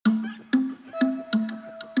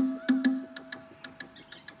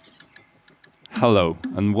Hello,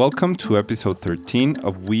 and welcome to episode 13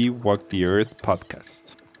 of We Walk the Earth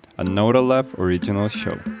podcast, a Nodalab original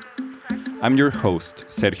show. I'm your host,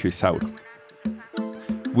 Sergio Isauro.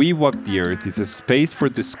 We Walk the Earth is a space for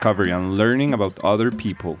discovery and learning about other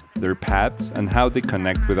people, their paths, and how they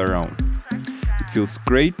connect with our own. It feels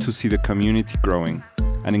great to see the community growing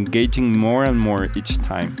and engaging more and more each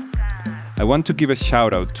time. I want to give a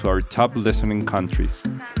shout out to our top listening countries: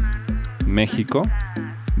 Mexico,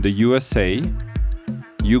 the USA,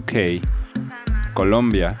 UK,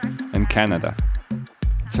 Colombia, and Canada.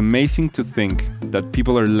 It's amazing to think that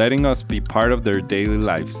people are letting us be part of their daily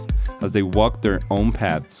lives as they walk their own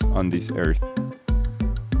paths on this earth.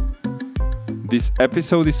 This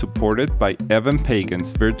episode is supported by Evan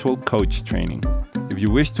Pagan's virtual coach training. If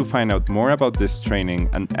you wish to find out more about this training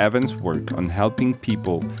and Evan's work on helping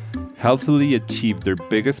people healthily achieve their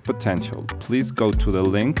biggest potential, please go to the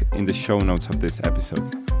link in the show notes of this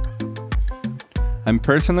episode. I'm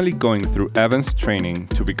personally going through Evan's training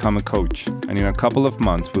to become a coach, and in a couple of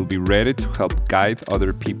months we'll be ready to help guide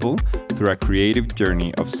other people through a creative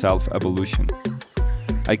journey of self-evolution.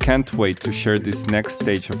 I can't wait to share this next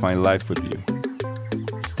stage of my life with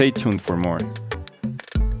you. Stay tuned for more.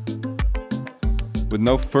 With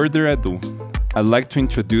no further ado, I'd like to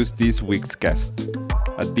introduce this week's guest,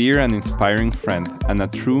 a dear and inspiring friend and a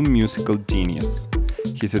true musical genius.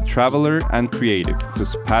 He's a traveler and creative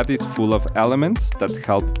whose path is full of elements that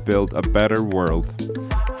help build a better world.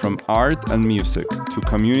 From art and music to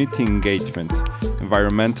community engagement,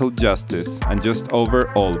 environmental justice, and just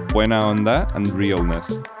overall buena onda and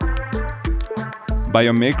realness.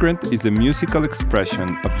 Biomigrant is a musical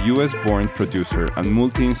expression of US-born producer and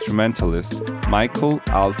multi-instrumentalist Michael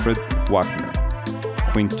Alfred Wagner,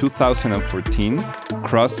 who in 2014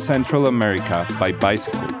 crossed Central America by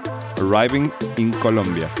bicycle, arriving in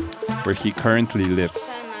Colombia, where he currently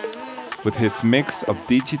lives. With his mix of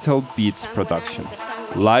digital beats production,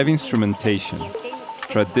 live instrumentation,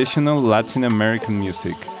 traditional Latin American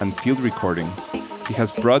music, and field recordings, he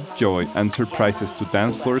has brought joy and surprises to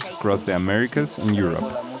dance floors across the Americas and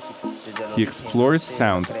Europe. He explores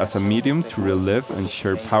sound as a medium to relive and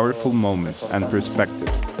share powerful moments and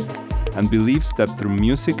perspectives, and believes that through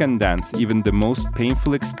music and dance, even the most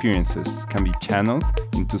painful experiences can be channeled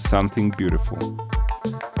into something beautiful.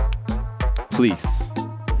 Please,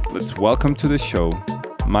 let's welcome to the show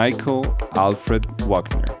Michael Alfred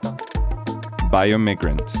Wagner,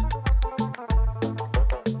 Biomigrant.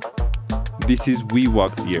 This is We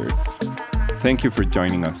Walk the Earth. Thank you for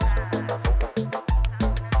joining us.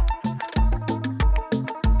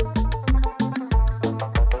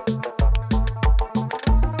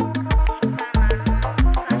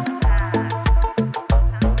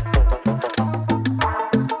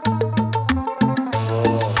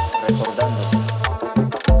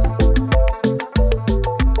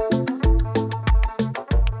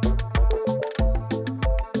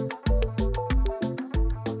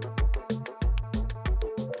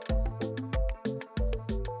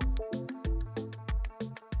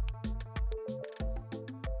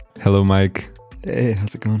 Hello, Mike. Hey,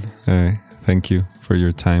 how's it going? Thank you for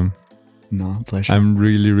your time. No, pleasure. I'm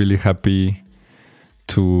really, really happy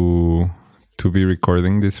to be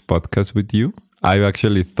recording this podcast with you. I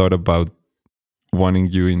actually thought about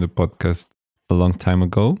wanting you in the podcast a long time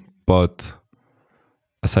ago, but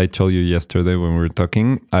as I told you yesterday when we were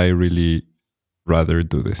talking, I really rather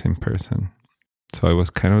do this in person. So I was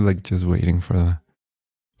kind of like just waiting for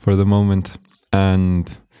the moment. And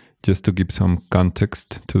just to give some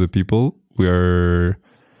context to the people, we are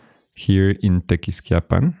here in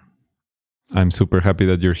Tequisquiapan. I'm super happy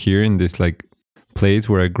that you're here in this like place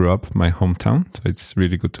where I grew up, my hometown. So it's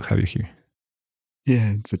really good to have you here.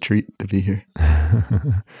 Yeah, it's a treat to be here.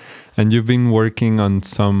 And you've been working on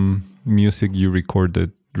some music you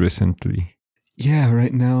recorded recently. Yeah,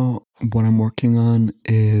 right now what I'm working on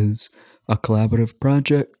is a collaborative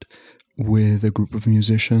project with a group of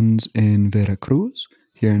musicians in Veracruz,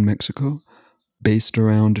 here in Mexico, based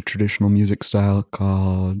around a traditional music style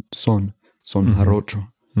called son jarocho.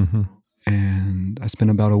 Mm-hmm. And I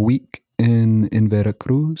spent about a week in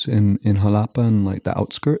Veracruz, in Jalapa, and like the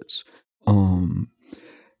outskirts.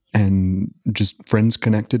 And just friends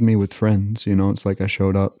connected me with friends, you know. It's like I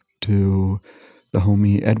showed up to the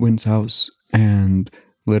homie Edwin's house and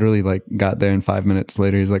literally like got there, and 5 minutes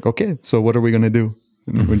later he's like, okay, so what are we gonna do?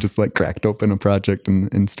 And we just like cracked open a project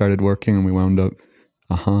and started working, and we wound up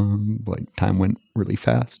like time went really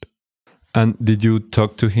fast. And did you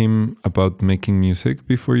talk to him about making music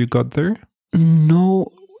before you got there?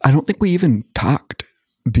 No, I don't think we even talked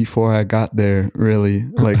before I got there, really.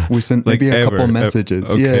 Like we sent like maybe a ever, couple messages.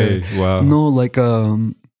 Okay, yeah. wow. No, like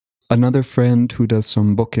another friend who does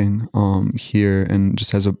some booking here and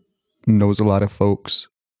just knows a lot of folks,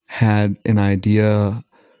 had an idea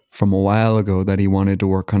from a while ago that he wanted to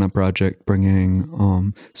work on a project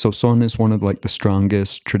bringing so son is one of like the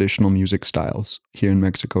strongest traditional music styles here in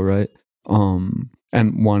Mexico, right? And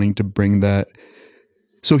wanting to bring that.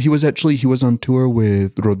 So he was on tour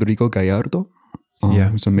with Rodrigo Gallardo,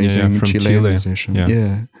 who's an amazing from Chilean Chile. musician.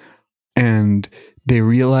 Yeah. And they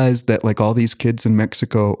realized that like all these kids in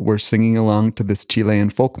Mexico were singing along to this Chilean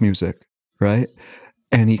folk music, right?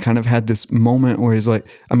 And he kind of had this moment where he's like,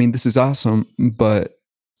 I mean, this is awesome, but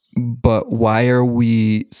why are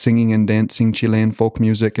we singing and dancing Chilean folk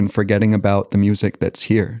music and forgetting about the music that's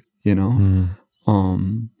here, you know?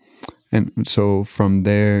 And so from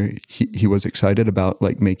there, he was excited about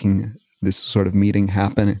like making this sort of meeting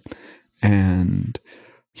happen. And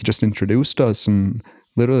he just introduced us, and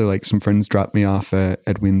literally like some friends dropped me off at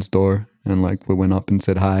Edwin's door, and like we went up and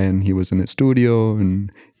said hi, and he was in his studio,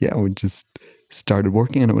 and yeah, we just started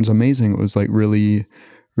working, and it was amazing. It was like really,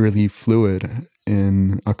 really fluid.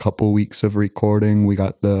 In a couple weeks of recording, we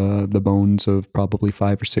got the bones of probably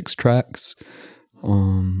 5 or 6 tracks.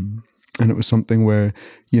 And it was something where,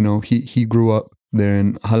 you know, he grew up there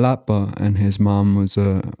in Jalapa, and his mom was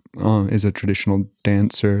is a traditional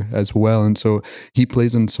dancer as well. And so he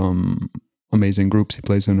plays in some amazing groups. He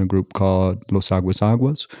plays in a group called Los Aguas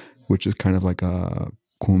Aguas, which is kind of like a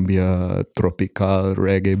cumbia tropical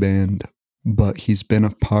reggae band. But he's been a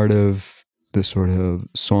part of the sort of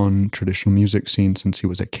son traditional music scene since he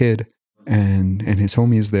was a kid. And his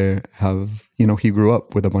homies there have, you know, he grew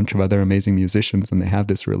up with a bunch of other amazing musicians, and they have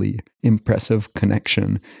this really impressive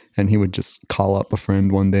connection. And he would just call up a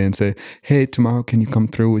friend one day and say, hey, tomorrow can you come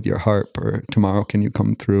through with your harp? Or tomorrow can you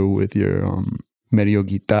come through with your medio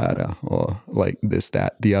guitarra? Or like this,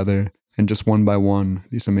 that, the other. And just one by one,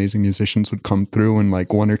 these amazing musicians would come through in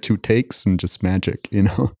like 1 or 2 takes, and just magic, you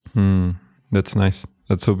know? That's nice.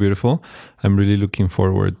 That's so beautiful. I'm really looking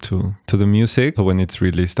forward to the music. When it's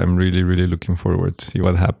released, I'm really, really looking forward to see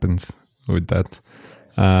what happens with that.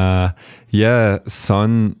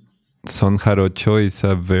 Son Jarocho is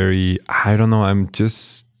a very, I don't know, I'm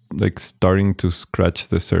just like starting to scratch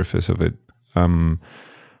the surface of it.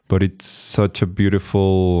 But it's such a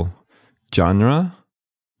beautiful genre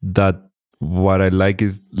that what I like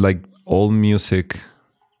is like all music.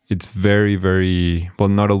 It's very, very, well,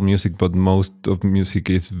 not all music, but most of music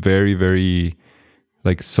is very, very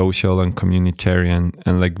like social and communitarian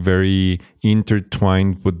and like very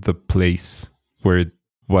intertwined with the place where it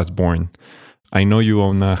was born. I know you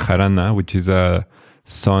own a jarana, which is a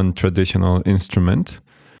son traditional instrument.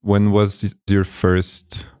 When was your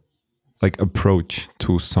first like approach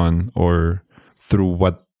to son, or through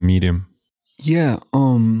what medium? Yeah,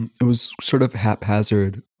 it was sort of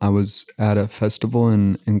haphazard. I was at a festival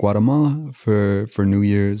in Guatemala for New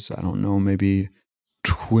Year's. I don't know, maybe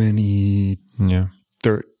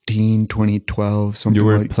 2013, 2012, something you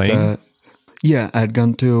were like playing? That. Yeah, I had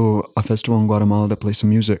gone to a festival in Guatemala to play some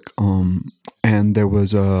music. And there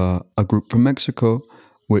was a group from Mexico,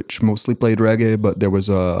 which mostly played reggae, but there was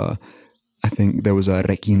I think there was a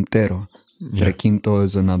requintero. Yeah. Requinto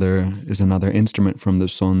is another instrument from the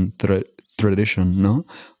son tradition, no?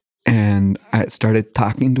 And I started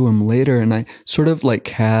talking to him later, and I sort of like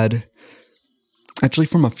had, actually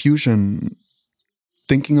from a fusion,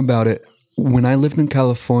 thinking about it, when I lived in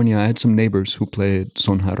California, I had some neighbors who played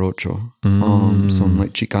son jarocho, some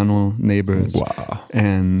like Chicano neighbors. Wow.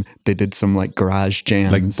 And they did some like garage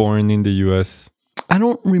jams. Like born in the US? I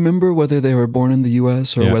don't remember whether they were born in the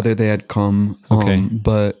US or whether they had come. Okay.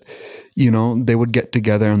 But, you know, they would get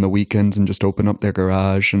together on the weekends and just open up their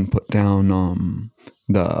garage and put down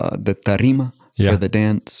the tarima for the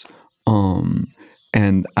dance.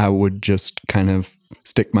 And I would just kind of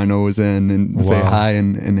stick my nose in and say hi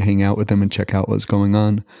and hang out with them and check out what's going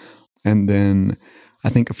on. And then I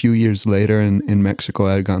think a few years later in Mexico,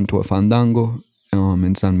 I had gone to a fandango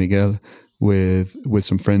in San Miguel with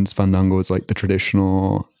some friends. Fandango is like the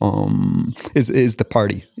traditional, is the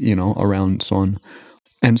party, you know, around son.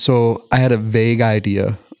 And so I had a vague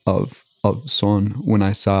idea of son when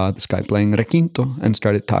I saw this guy playing requinto and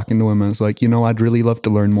started talking to him. I was like, you know, I'd really love to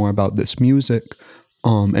learn more about this music.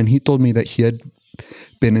 And he told me that he had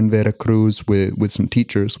been in Veracruz with some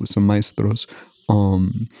teachers, with some maestros.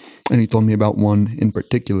 And he told me about one in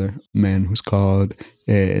particular, man who's called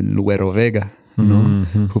El Güero Vega, you know,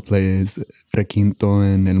 who plays requinto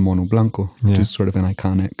in El Mono Blanco, which is sort of an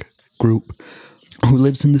iconic group, who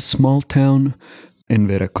lives in this small town in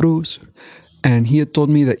Veracruz. And he had told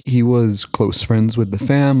me that he was close friends with the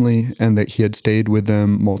family and that he had stayed with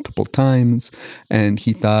them multiple times. And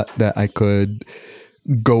he thought that I could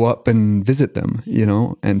go up and visit them, you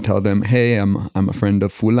know, and tell them, hey, I'm a friend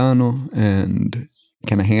of Fulano, and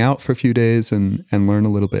can I hang out for a few days and learn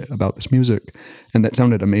a little bit about this music? And that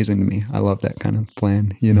sounded amazing to me. I love that kind of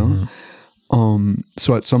plan, you know?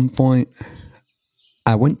 So at some point,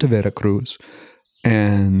 I went to Veracruz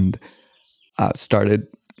and I started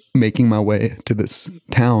making my way to this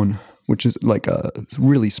town, which is like a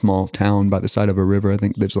really small town by the side of a river. I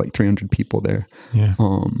think there's like 300 people there. Yeah.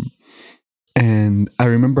 And I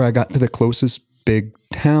remember I got to the closest big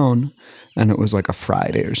town, and it was like a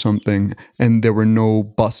Friday or something, and there were no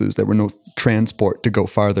buses, there were no transport to go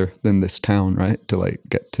farther than this town, right? To like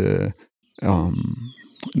get to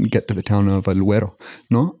the town of El Güero,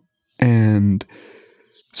 no? And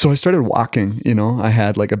so I started walking, you know, I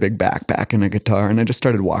had like a big backpack and a guitar, and I just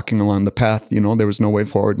started walking along the path, you know, there was no way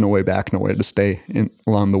forward, no way back, nowhere to stay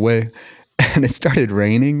along the way. And it started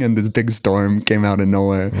raining, and this big storm came out of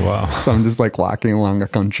nowhere. Wow. So I'm just like walking along a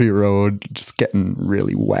country road, just getting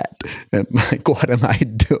really wet. And like, what am I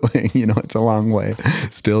doing? You know, it's a long way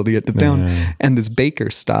still to get to town. Yeah. And this baker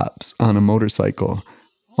stops on a motorcycle,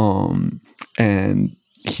 and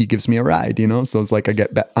he gives me a ride, you know? So it's like I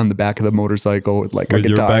get on the back of the motorcycle with like a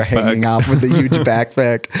guitar hanging off with a huge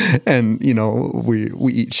backpack. And, you know, we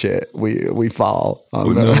eat shit. We fall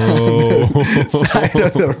on the side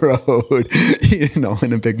of the road, you know,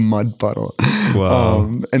 in a big mud puddle. Wow.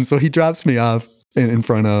 And so he drops me off in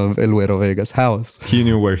front of El Güero Vega's house. He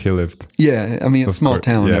knew where he lived. Yeah. I mean, it's a small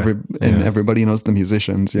town. Yeah. Everybody knows the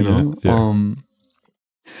musicians, you know? Yeah.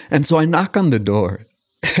 And so I knock on the door.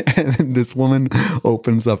 And this woman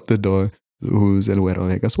opens up the door, who's El Güero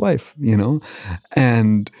Vega's wife, you know?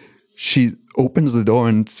 And she opens the door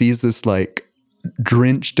and sees this like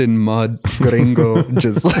drenched in mud gringo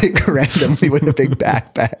just like randomly with a big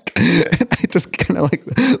backpack. And I just kind of like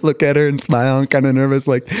look at her and smile and kind of nervous,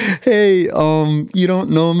 like, hey, you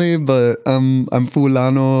don't know me, but I'm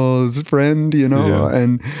Fulano's friend, you know? Yeah.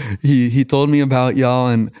 And he told me about y'all,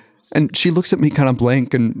 and she looks at me kind of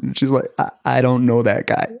blank, and she's like, I don't know that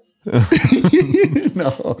guy. You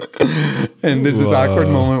know? And there's this awkward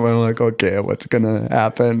moment where I'm like, okay, what's going to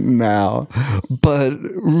happen now? But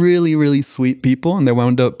really, really sweet people. And they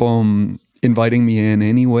wound up inviting me in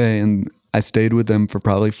anyway. And I stayed with them for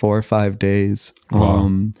probably 4 or 5 days. Wow.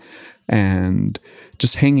 And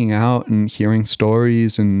just hanging out and hearing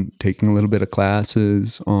stories and taking a little bit of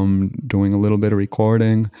classes, doing a little bit of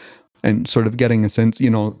recording. And sort of getting a sense, you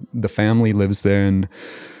know, the family lives there and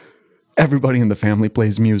everybody in the family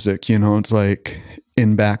plays music, you know. It's like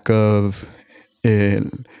in back of El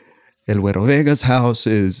Güero Vega's house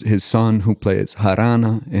is his son who plays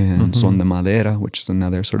jarana and Son de Madera, which is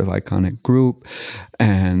another sort of iconic group.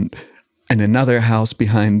 And another house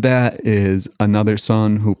behind that is another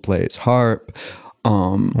son who plays harp.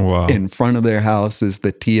 Wow. In front of their house is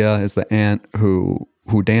the tia, is the aunt who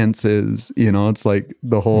dances, you know. It's like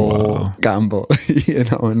the whole gambo, you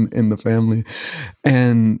know, in the family.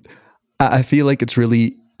 And I feel like it's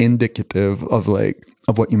really indicative of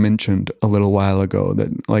what you mentioned a little while ago,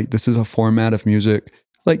 that like this is a format of music.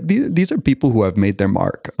 Like these are people who have made their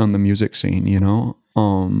mark on the music scene, you know.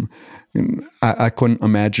 I couldn't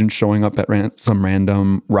imagine showing up at some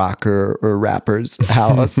random rocker or rapper's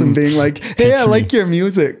house and being like, hey, I like your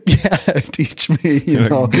music. Yeah, teach me, you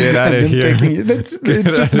know. Get out of here. It's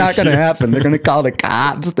just not going to happen. They're going to call the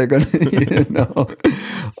cops. They're going to, you know.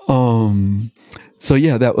 So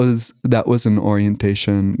yeah, that was an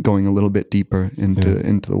orientation going a little bit deeper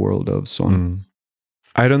into the world of son.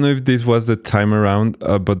 I don't know if this was the time around,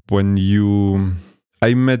 but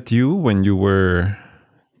I met you when you were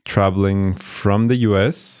traveling from the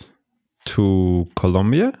US to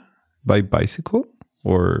Colombia by bicycle,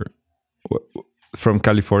 or from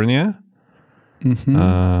California.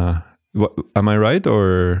 Am I right?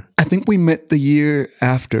 Or I think we met the year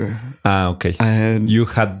after. Okay. You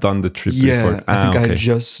had done the trip before. Before. I think I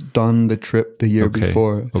just done the trip the year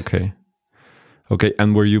before. Okay.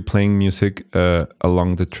 And were you playing music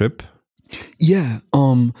along the trip? Yeah.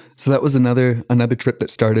 So that was another trip that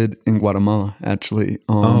started in Guatemala, actually.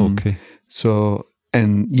 Okay. So,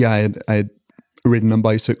 and yeah, I had ridden a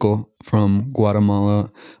bicycle from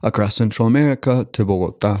Guatemala across Central America to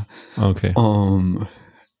Bogota. Okay.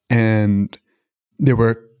 And there were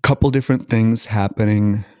a couple different things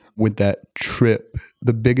happening with that trip.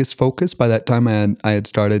 The biggest focus by that time, I had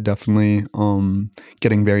started definitely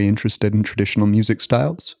getting very interested in traditional music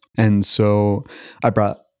styles. And so I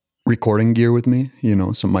brought recording gear with me, you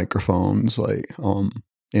know, some microphones, like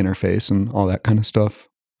interface and all that kind of stuff,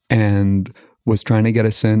 and was trying to get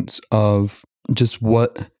a sense of just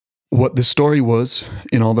what the story was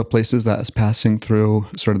in all the places that I was passing through,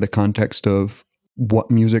 sort of the context of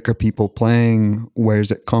what music are people playing?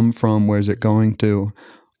 Where's it come from? Where's it going to?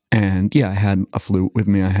 And yeah, I had a flute with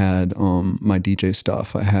me. I had my DJ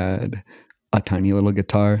stuff. I had a tiny little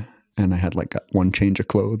guitar, and I had like one change of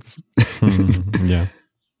clothes. Yeah.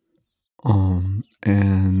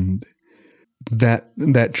 And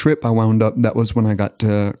that trip I wound up, that was when I got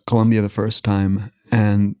to Colombia the first time,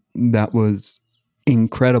 and that was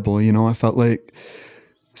incredible. You know, I felt like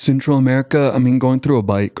Central America, I mean, going through a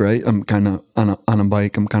bike, right? I'm kind of on a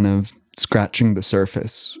bike, I'm kind of scratching the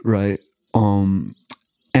surface, right?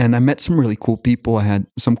 And I met some really cool people. I had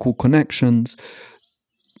some cool connections.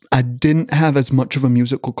 I didn't have as much of a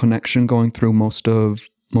musical connection going through most of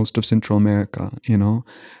Central America, you know?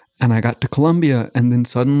 And I got to Colombia, and then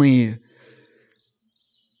suddenly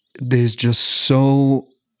there's just so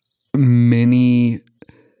many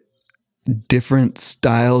different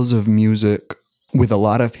styles of music with a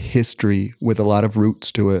lot of history, with a lot of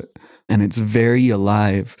roots to it. And it's very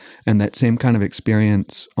alive. And that same kind of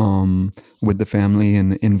experience with the family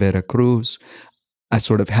in Veracruz, I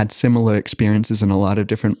sort of had similar experiences in a lot of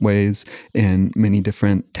different ways in many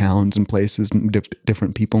different towns and places,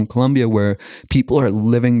 different people in Colombia, where people are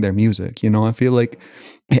living their music. You know, I feel like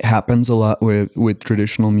it happens a lot with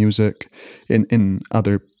traditional music in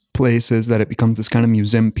other places, that it becomes this kind of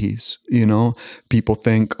museum piece. You know, people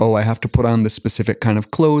think, oh, I have to put on this specific kind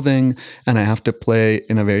of clothing and I have to play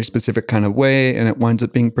in a very specific kind of way, and it winds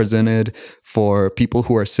up being presented for people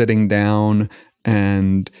who are sitting down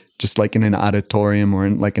and just like in an auditorium or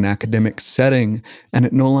in like an academic setting, and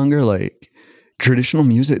it no longer like traditional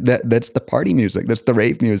music. That's the party music, that's the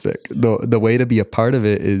rave music. The way to be a part of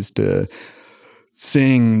it is to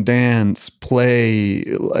sing, dance, play.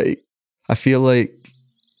 Like, I feel like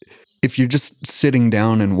if you're just sitting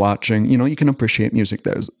down and watching, you know, you can appreciate music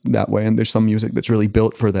that way, and there's some music that's really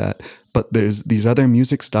built for that. But there's these other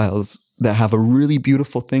music styles that have a really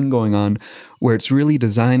beautiful thing going on, where it's really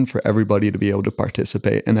designed for everybody to be able to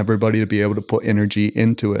participate and everybody to be able to put energy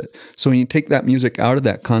into it. So when you take that music out of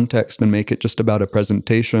that context and make it just about a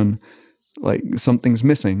presentation, like, something's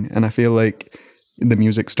missing. And I feel like the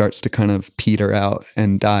music starts to kind of peter out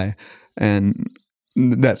and die. And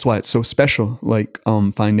that's why it's so special, like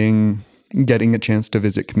getting a chance to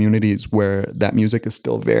visit communities where that music is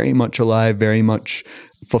still very much alive, very much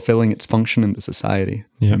fulfilling its function in the society.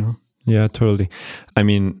 Yeah. You know? Yeah, totally. I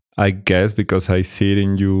mean, I guess because I see it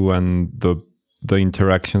in you and the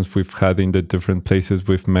interactions we've had in the different places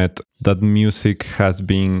we've met, that music has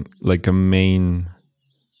been like a main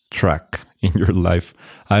track in your life.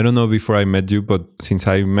 I don't know before I met you, but since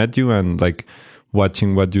I met you and like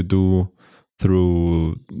watching what you do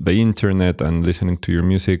through the internet and listening to your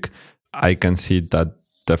music, I can see that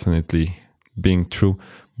definitely being true.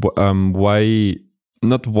 Why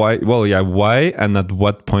and at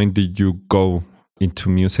what point did you go into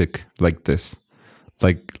music like this?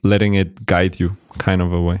 Like letting it guide you in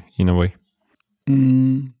a way?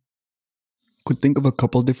 Could think of a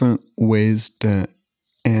couple different ways to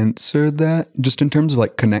answer that. Just in terms of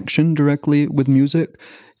like connection directly with music,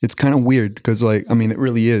 it's kind of weird because, like, I mean, it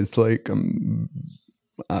really is like,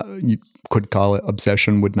 you could call it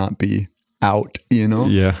obsession, would not be out, you know?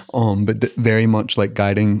 Yeah. But very much like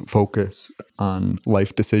guiding focus on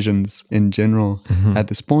life decisions in general at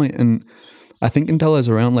this point. And I think until I was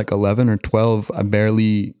around like 11 or 12, I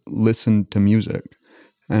barely listened to music.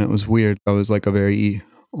 And it was weird. I was like a very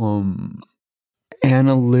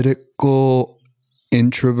analytical,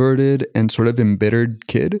 introverted, and sort of embittered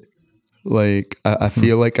kid. Like, I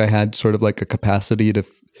feel like I had sort of like a capacity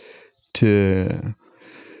to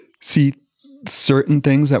see certain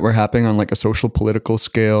things that were happening on like a social political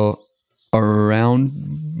scale around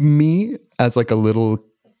me as like a little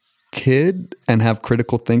kid and have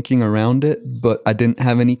critical thinking around it, but I didn't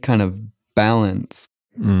have any kind of balance.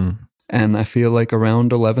 And I feel like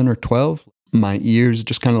around 11 or 12, my ears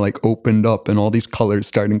just kind of like opened up and all these colors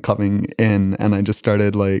started coming in, and I just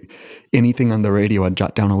started like anything on the radio, I'd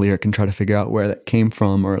jot down a lyric and try to figure out where that came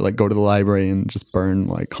from, or like go to the library and just burn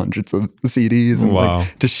like hundreds of CDs and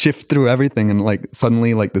like just shift through everything. And like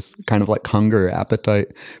suddenly like this kind of like hunger, appetite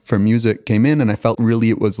for music came in, and I felt really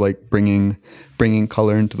it was like bringing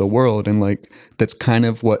color into the world. And like that's kind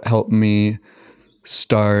of what helped me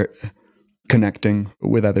start connecting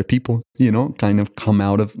with other people, you know, kind of come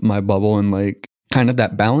out of my bubble, and like kind of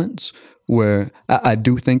that balance where I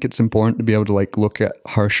do think it's important to be able to like look at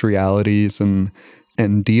harsh realities and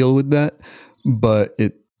deal with that, but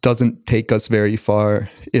it doesn't take us very far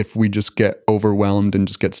if we just get overwhelmed and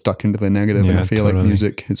just get stuck into the negative. And I feel like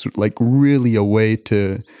music is like really a way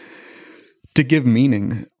to give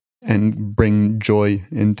meaning and bring joy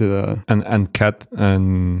into the... And Kat,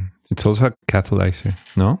 and It's also a catalyzer,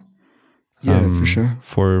 no? Yeah, for sure.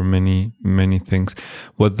 For many, many things.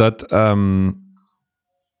 Was that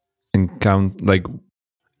like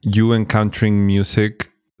you encountering music?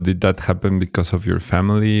 Did that happen because of your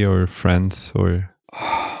family or friends or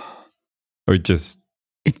just?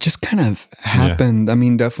 It just kind of happened. I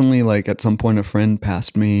mean, definitely like at some point a friend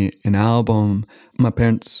passed me an album. My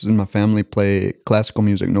parents and my family play classical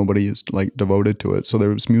music. Nobody is like devoted to it. So there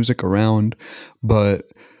was music around,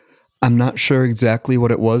 but I'm not sure exactly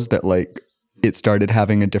what it was that like it started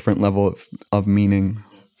having a different level of meaning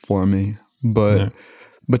for me. But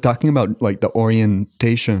talking about like the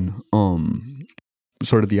orientation,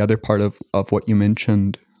 sort of the other part of what you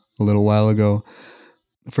mentioned a little while ago,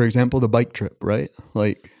 for example, the bike trip, right?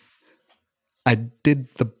 Like I did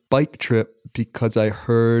the bike trip because I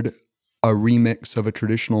heard a remix of a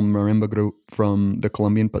traditional marimba group from the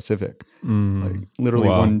Colombian Pacific. Like literally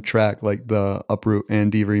one track, like the Uproot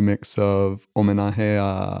Andy remix of Homenaje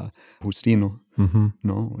a Justino,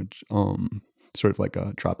 which sort of like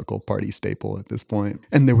a tropical party staple at this point.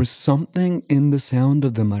 And there was something in the sound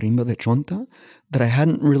of the marimba de chonta that I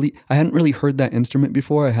hadn't really heard that instrument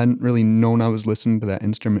before. I hadn't really known I was listening to that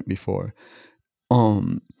instrument before.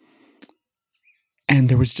 And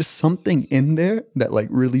there was just something in there that like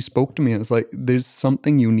really spoke to me. And it's like, there's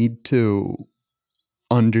something you need to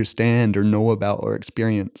understand or know about or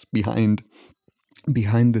experience behind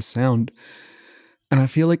the sound. And I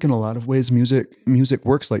feel like in a lot of ways, music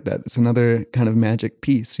works like that. It's another kind of magic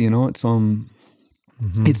piece, you know. It's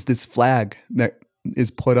it's this flag that is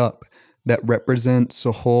put up that represents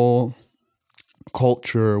a whole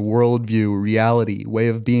culture, worldview, reality, way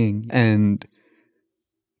of being, and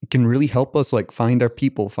can really help us like find our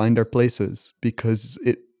people, find our places, because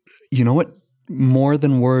it, you know what, more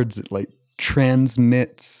than words, it like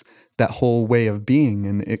transmits that whole way of being,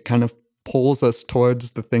 and it kind of pulls us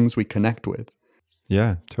towards the things we connect with.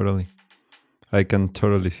 Yeah, totally. I can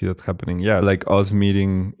totally see that happening. Yeah, like us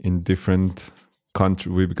meeting in different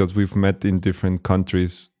countries, because we've met in different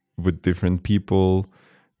countries with different people,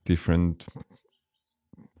 different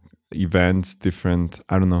events,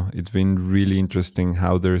 I don't know. It's been really interesting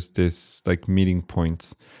how there's this like meeting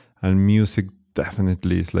points, and music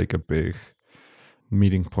definitely is like a big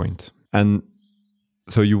meeting point. And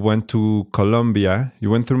so you went to Colombia, you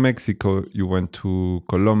went through Mexico, you went to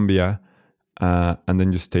Colombia, and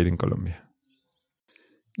then you stayed in Colombia.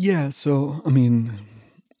 Yeah, so I mean,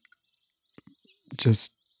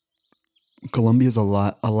 just Colombia is a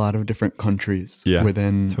lot of different countries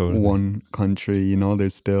within one country. You know,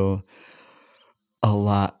 there's still a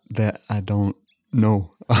lot that I don't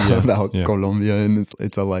know about Colombia, and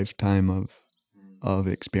it's a lifetime of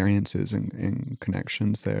experiences and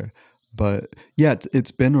connections there. But yeah,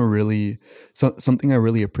 it's been a really something I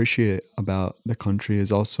really appreciate about the country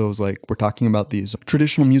is also like we're talking about these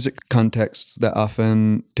traditional music contexts that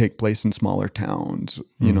often take place in smaller towns,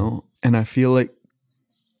 you know, and I feel like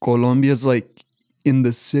Colombia's like in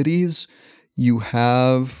the cities, you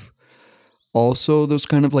have also those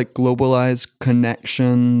kind of like globalized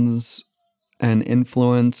connections and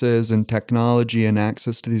influences and technology and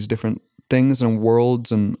access to these different things and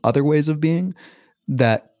worlds and other ways of being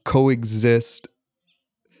that coexist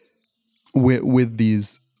with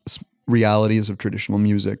these realities of traditional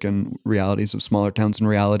music and realities of smaller towns and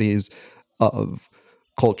realities of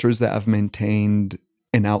cultures that have maintained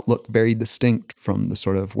an outlook very distinct from the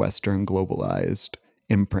sort of Western globalized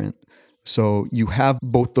imprint. So you have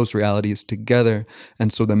both those realities together.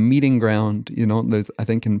 And so the meeting ground, you know, I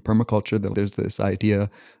think in permaculture, there's this idea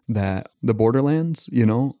that the borderlands, you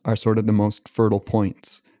know, are sort of the most fertile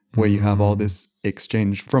points where you have all this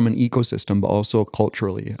exchange from an ecosystem, but also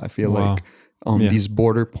culturally. I feel like these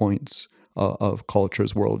border points of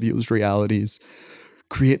cultures, worldviews, realities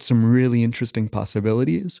create some really interesting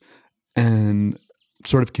possibilities and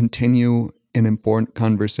sort of continue an important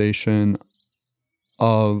conversation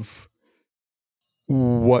of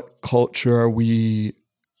what culture are we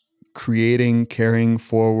creating, carrying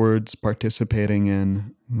forwards, participating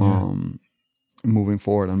in, moving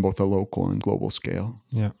forward on both a local and global scale.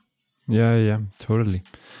 Yeah, totally.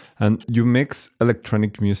 And you mix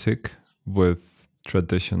electronic music with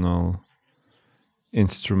traditional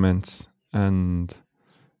instruments, and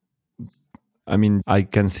I mean, I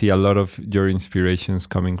can see a lot of your inspirations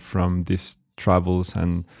coming from these travels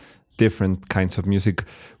and different kinds of music.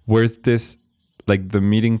 Where's this, like the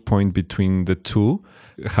meeting point between the two?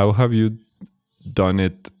 How have you done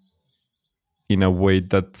it in a way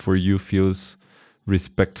that for you feels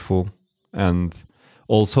respectful, and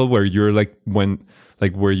also where you're like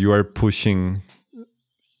where you are pushing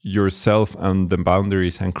yourself and the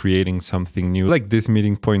boundaries and creating something new. Like this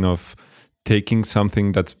meeting point of taking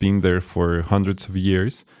something that's been there for hundreds of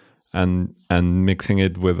years and mixing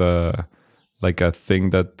it with a thing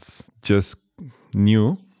that's just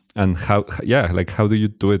new. And how do you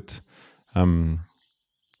do it in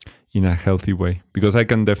a healthy way? Because I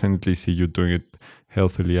can definitely see you doing it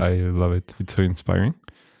healthily. I love it. It's so inspiring.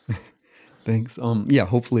 Thanks.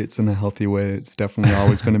 Hopefully it's in a healthy way. It's definitely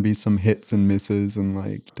always going to be some hits and misses and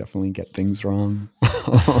like definitely get things wrong.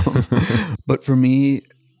 But for me,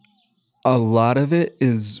 a lot of it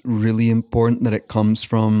is really important that it comes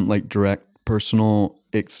from like direct personal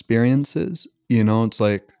experiences. You know, it's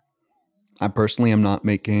like I personally am not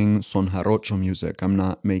making son jarocho music. I'm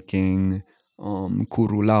not making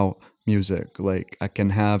curulao music. Like I can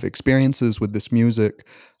have experiences with this music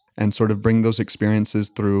and sort of bring those experiences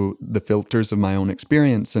through the filters of my own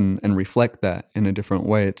experience and reflect that in a different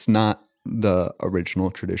way. It's not the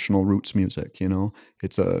original traditional roots music, you know?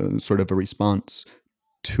 It's a sort of a response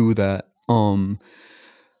to that. And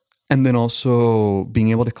then also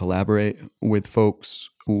being able to collaborate with folks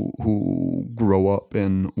who grow up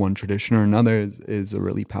in one tradition or another is a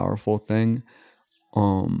really powerful thing.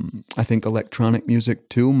 I think electronic music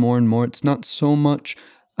too, more and more, it's not so much,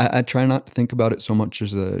 I try not to think about it so much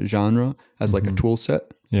as a genre, as like a tool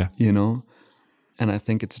set, you know? And I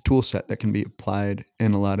think it's a tool set that can be applied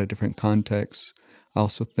in a lot of different contexts. I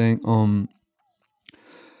also think,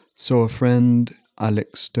 so a friend,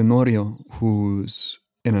 Alex Tenorio, who's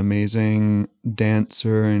an amazing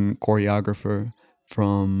dancer and choreographer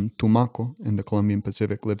from Tumaco in the Colombian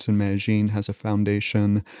Pacific, lives in Medellin, has a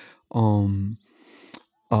foundation,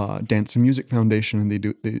 Dance and Music Foundation, and they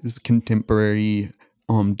do these contemporary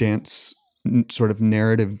dance, sort of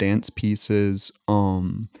narrative dance pieces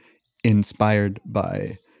inspired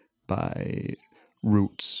by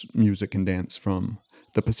roots music and dance from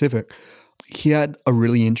the Pacific. He had a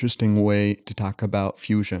really interesting way to talk about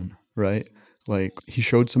fusion, right? Like he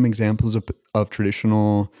showed some examples of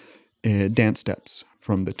traditional dance steps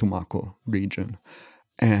from the Tumaco region.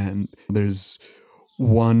 And there's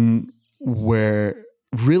one where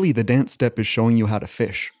really the dance step is showing you how to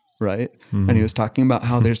fish, right? Mm-hmm. And he was talking about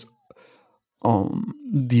how there's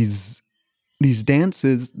these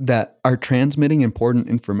dances that are transmitting important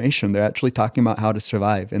information. They're actually talking about how to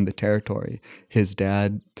survive in the territory. His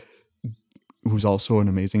dad, who's also an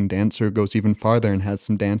amazing dancer, goes even farther and has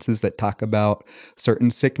some dances that talk about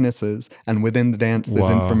certain sicknesses. And within the dance, there's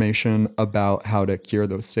information about how to cure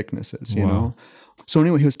those sicknesses, you know? So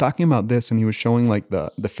anyway, he was talking about this and he was showing like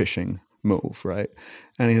the fishing move, right?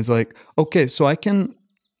 And he was like, okay, so I can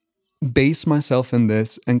base myself in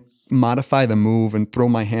this and modify the move and throw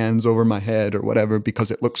my hands over my head or whatever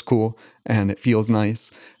because it looks cool and it feels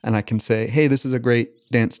nice. And I can say, hey, this is a great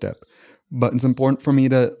dance step. But it's important for me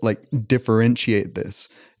to like differentiate this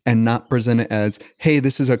and not present it as, hey,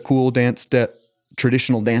 this is a cool dance step,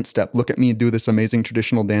 traditional dance step. Look at me do this amazing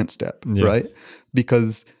traditional dance step, right?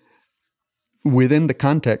 Because within the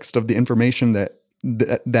context of the information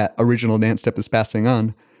that original dance step is passing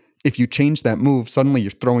on, if you change that move, suddenly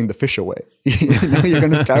you're throwing the fish away. You know, you're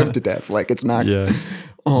going to starve to death. Like it's not.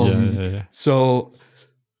 So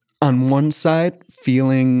on one side,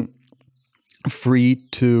 feeling free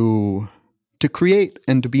to create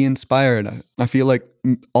and to be inspired. I feel like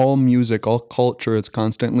all music, all culture is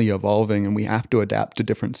constantly evolving and we have to adapt to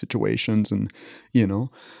different situations and, you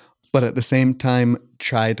know, but at the same time,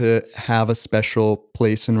 try to have a special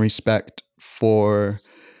place and respect for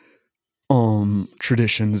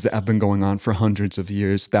traditions that have been going on for hundreds of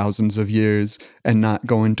years, thousands of years, and not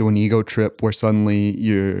go into an ego trip where suddenly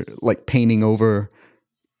you're like painting over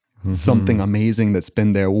something amazing that's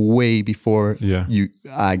been there way before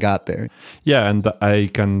I got there. Yeah, and I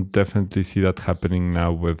can definitely see that happening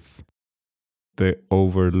now with the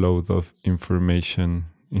overload of information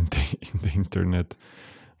in the internet,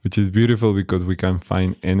 which is beautiful because we can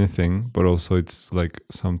find anything, but also it's like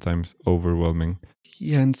sometimes overwhelming.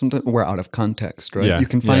 Yeah, and sometimes we're out of context, right? You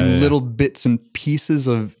can find little bits and pieces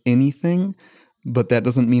of anything, but that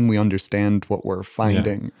doesn't mean we understand what we're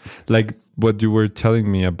finding. Like what you were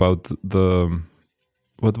telling me about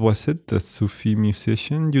what was it? The Sufi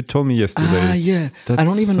musician? You told me yesterday. Yeah. I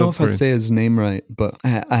don't even know if I say his name right, but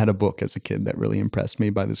I had a book as a kid that really impressed me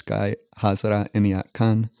by this guy, Hazrat Inayat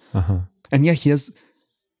Khan. And yeah, he has,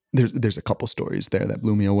 there's a couple stories there that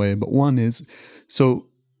blew me away, but one is, so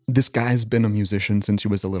this guy's been a musician since he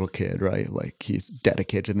was a little kid, right? Like he's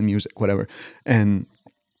dedicated to the music, whatever. And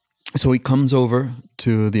so he comes over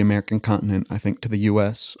to the American continent, I think to the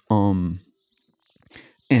US, and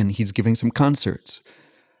he's giving some concerts.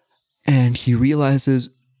 And he realizes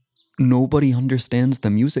nobody understands the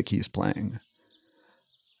music he's playing.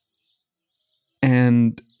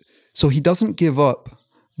 And so he doesn't give up,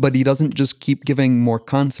 but he doesn't just keep giving more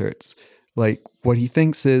concerts. Like, what he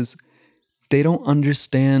thinks is they don't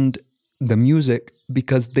understand the music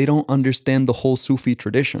because they don't understand the whole Sufi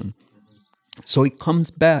tradition. So he comes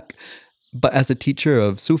back, but as a teacher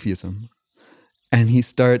of Sufism. And he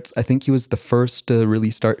starts, I think he was the first to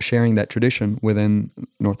really start sharing that tradition within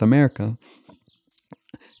North America.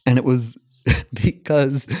 And it was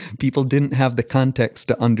because people didn't have the context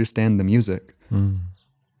to understand the music.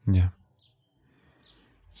 Yeah.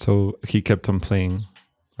 So he kept on playing,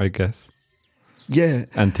 I guess. Yeah.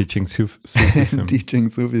 And teaching Sufism. Teaching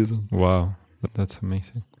Sufism. Wow. That's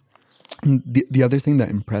amazing. The other thing that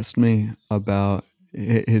impressed me about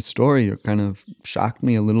his story, or kind of shocked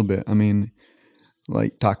me a little bit, I mean,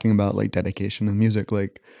 like talking about like dedication and music,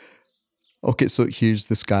 like, okay, so here's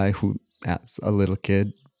this guy who, as a little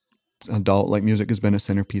kid, adult, like music has been a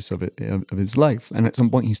centerpiece of his life. And at some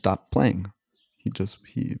point he stopped playing. He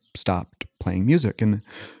stopped playing music. And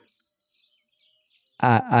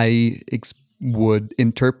I would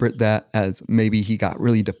interpret that as maybe he got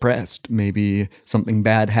really depressed. Maybe something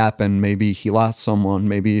bad happened. Maybe he lost someone.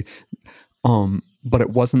 Maybe, but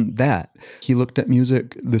it wasn't that. He looked at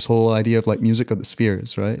music, this whole idea of like music of the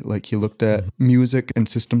spheres, right? Like he looked at music and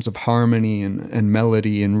systems of harmony and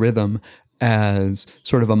melody and rhythm as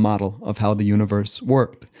sort of a model of how the universe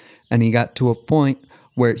worked. And he got to a point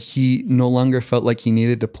where he no longer felt like he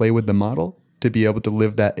needed to play with the model to be able to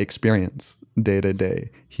live that experience day to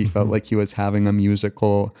day. He felt like he was having a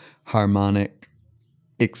musical, harmonic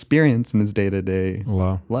experience in his day-to-day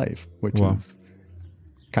life, which is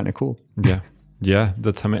kind of cool. Yeah. Yeah,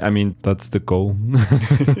 that's amazing. I mean, that's the goal.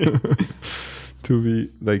 To be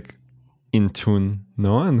like in tune,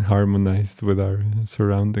 no, and harmonized with our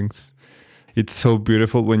surroundings. It's so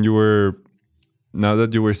beautiful when you were, now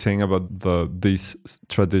that you were saying about these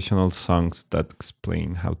traditional songs that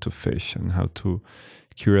explain how to fish and how to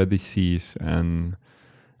cure a disease. And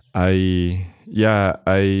there's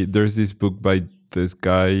this book by this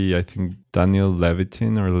guy, I think Daniel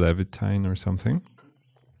Levitine or something.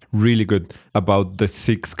 Really good, about the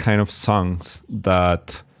 6 kind of songs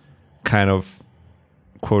that kind of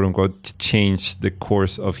quote unquote changed the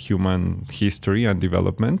course of human history and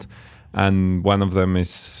development. And one of them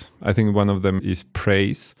is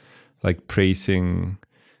praise, like praising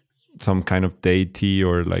some kind of deity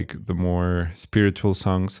or like the more spiritual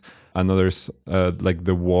songs. And others like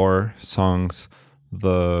the war songs,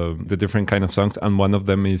 the different kind of songs. And one of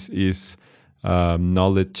them is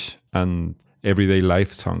knowledge and everyday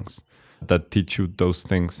life songs that teach you those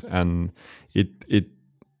things. And it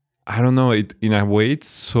I don't know, it in a way it's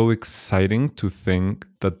so exciting to think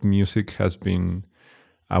that music has been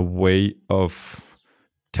a way of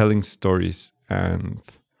telling stories and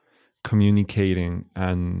communicating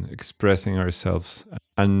and expressing ourselves.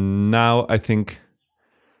 And now I think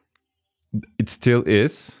it still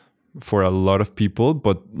is for a lot of people,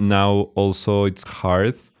 but now also it's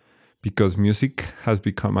hard because music has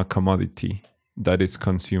become a commodity that is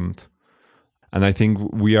consumed. And I think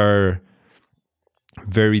we are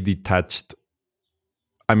very detached.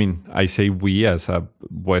 I mean, I say we as a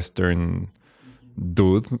Western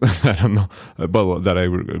dude, I don't know, but that I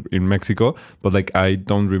in Mexico, but like I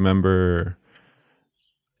don't remember.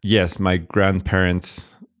 Yes, my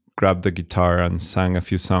grandparents grabbed the guitar and sang a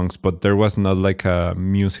few songs, but there was not like a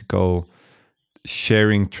musical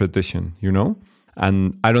sharing tradition, you know?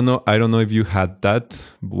 And I don't know if you had that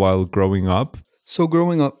while growing up. So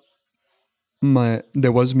growing up,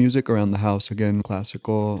 there was music around the house, again,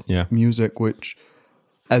 classical music, which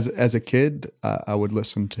as a kid, I would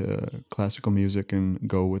listen to classical music and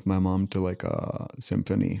go with my mom to like a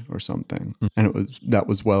symphony or something. And that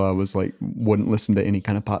was while I was like, wouldn't listen to any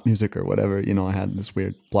kind of pop music or whatever. You know, I had this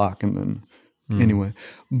weird block and then anyway.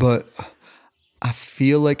 But I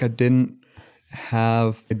feel like I didn't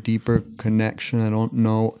have a deeper connection. I don't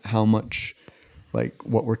know how much like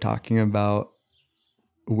what we're talking about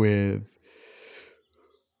with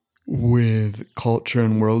culture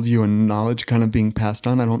and worldview and knowledge kind of being passed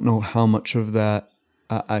on. I don't know how much of that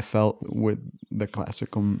I felt with the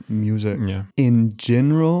classical music. Yeah. In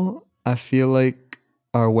general, I feel like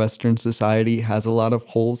our Western society has a lot of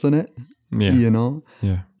holes in it, you know?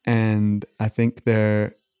 Yeah. And I think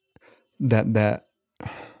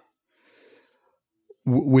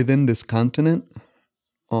within this continent,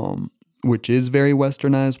 which is very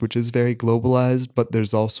westernized, which is very globalized, but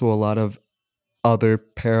there's also a lot of other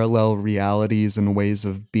parallel realities and ways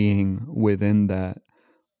of being within that.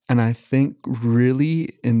 And I think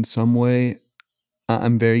really in some way,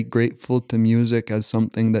 I'm very grateful to music as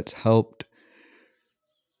something that's helped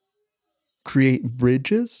create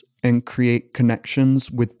bridges and create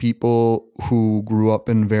connections with people who grew up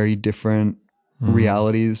in very different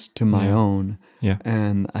realities to my Yeah. own. Yeah.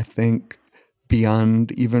 And I think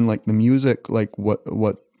beyond even like the music, like what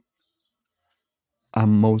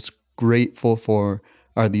I'm most grateful for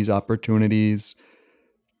are these opportunities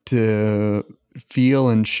to feel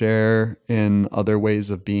and share in other ways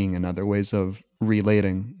of being and other ways of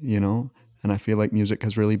relating, you know? And I feel like music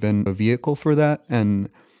has really been a vehicle for that. And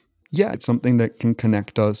yeah, it's something that can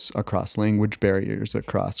connect us across language barriers,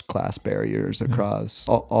 across class barriers, across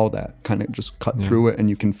all that, kind of just cut through it, and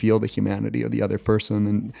you can feel the humanity of the other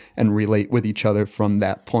person and relate with each other from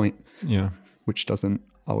that point, Yeah. which doesn't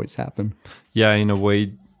always happen. Yeah, in a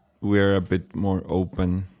way, we're a bit more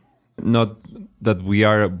open. Not that we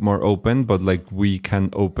are more open, but like we can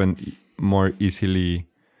open more easily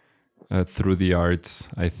through the arts,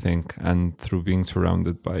 I think, and through being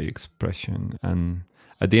surrounded by expression. And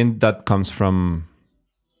at the end, that comes from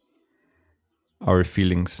our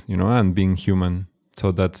feelings, you know, and being human.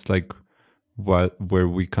 So that's like where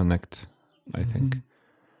we connect, I think.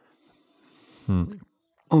 And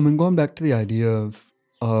going back to the idea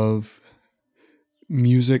of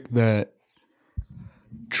music that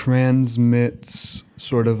transmits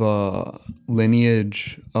sort of a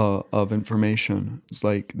lineage of information. It's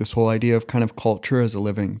like this whole idea of kind of culture as a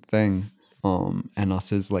living thing, and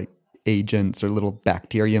us as like agents or little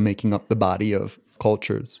bacteria making up the body of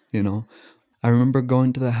cultures, you know? I remember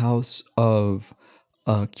going to the house of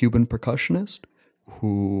a Cuban percussionist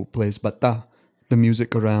who plays bata, the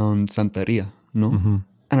music around Santeria, no?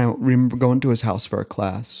 And I remember going to his house for a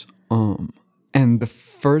class. And the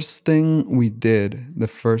first thing we did, the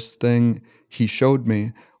first thing he showed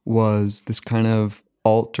me was this kind of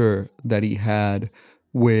altar that he had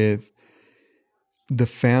with the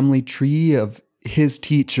family tree of his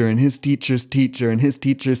teacher and his teacher's teacher and his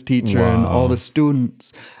teacher's teacher and all the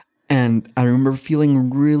students. And I remember feeling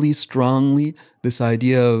really strongly this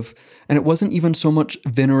idea of, and it wasn't even so much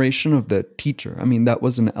veneration of the teacher. I mean, that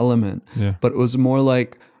was an element, but it was more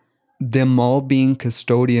like them all being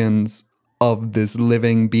custodians of this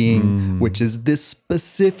living being, which is this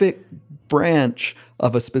specific branch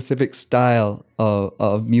of a specific style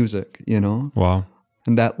of music, you know? Wow.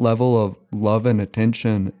 And that level of love and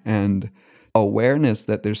attention and awareness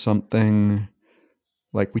that there's something,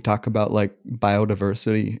 like we talk about like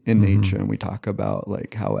biodiversity in nature, and we talk about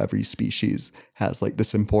like how every species has like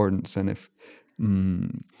this importance, and if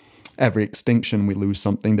every extinction we lose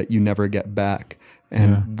something that you never get back.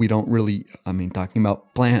 And we don't really, I mean, talking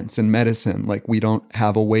about plants and medicine, like we don't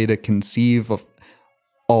have a way to conceive of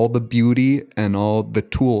all the beauty and all the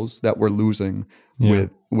tools that we're losing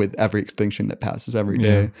with every extinction that passes every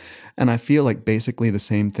day. And I feel like basically the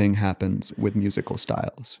same thing happens with musical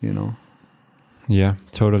styles, you know? Yeah,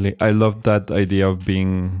 totally. I love that idea of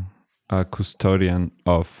being a custodian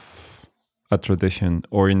of a tradition,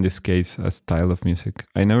 or in this case, a style of music.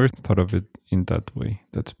 I never thought of it in that way.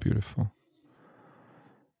 That's beautiful.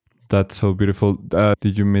 That's so beautiful.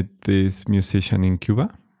 Did you meet this musician in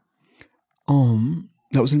Cuba?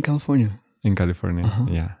 That was in California. In California,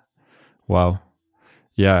 yeah. Wow.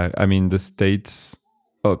 Yeah, I mean, the States,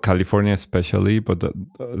 California especially, but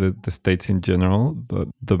the States in general,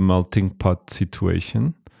 the melting pot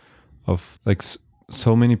situation of like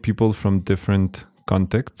so many people from different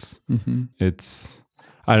contexts. It's,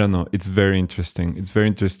 I don't know, it's very interesting. It's very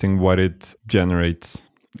interesting what it generates.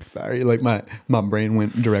 Sorry, like my brain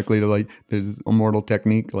went directly to like, there's Immortal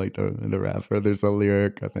Technique, like the rapper. There's a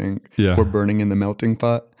lyric, I think, we're burning in the melting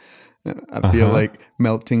pot. I feel like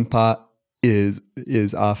melting pot is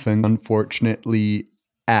often, unfortunately,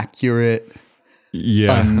 accurate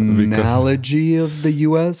analogy of the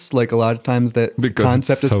U.S. Like a lot of times that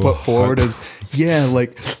concept is put forward as,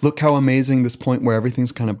 like, look how amazing this point where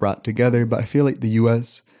everything's kind of brought together. But I feel like the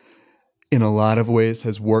U.S. in a lot of ways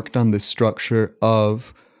has worked on this structure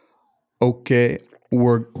of, okay,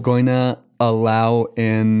 we're going to allow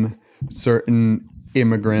in certain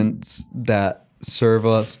immigrants that serve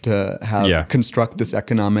us to have construct this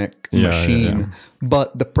economic machine.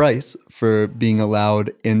 But the price for being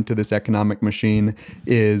allowed into this economic machine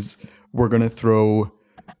is we're going to throw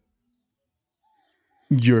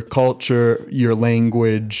your culture, your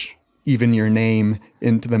language, even your name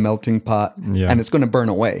into the melting pot, and it's going to burn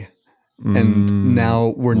away. And now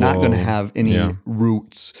we're not going to have any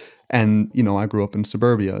roots. And, you know, I grew up in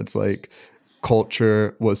suburbia. It's like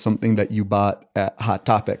culture was something that you bought at Hot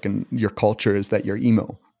Topic, and your culture is that you're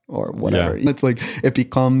emo, or whatever. It's like it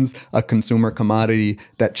becomes a consumer commodity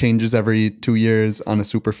that changes every 2 years on a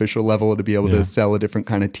superficial level to be able to sell a different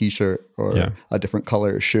kind of t-shirt or a different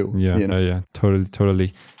color shoe. Yeah,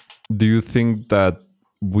 totally. Do you think that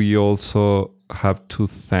we also have to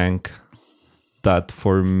thank that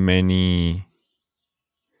for many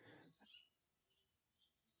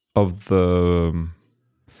of the,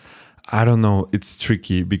 I don't know, it's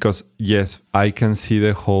tricky because yes, I can see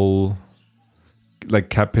the whole like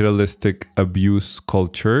capitalistic abuse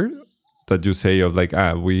culture that you say of like,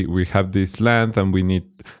 we have this land and we need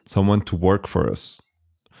someone to work for us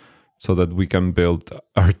so that we can build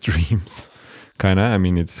our dreams. Kind of, I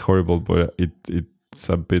mean, it's horrible, but it's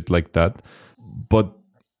a bit like that. But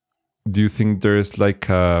do you think there's like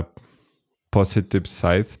a positive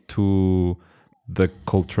side to the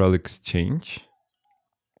cultural exchange?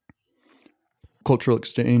 Cultural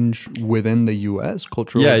exchange within the US?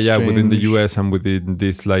 Within the US and within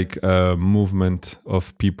this like movement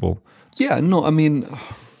of people. Yeah, no, I mean,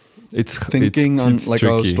 it's on like tricky.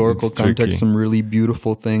 A historical context, tricky. Some really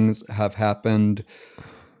beautiful things have happened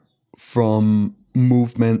from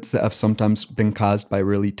movements that have sometimes been caused by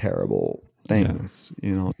really terrible things.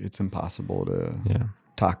 You know, it's impossible to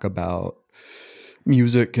talk about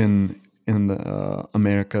music in the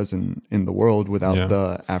Americas and in the world without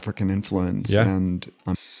the African influence. And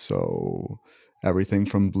so everything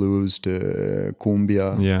from blues to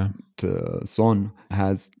cumbia to son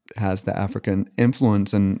has the African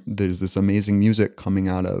influence, and there's this amazing music coming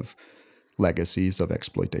out of legacies of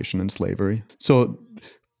exploitation and slavery. So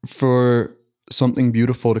for something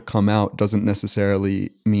beautiful to come out doesn't necessarily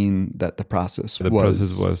mean that the process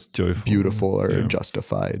was joyful, beautiful, or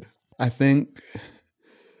justified. I think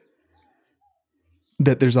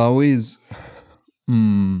that there's always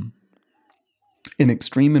an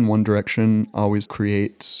extreme in one direction always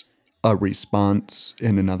creates a response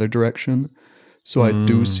in another direction. So I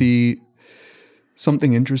do see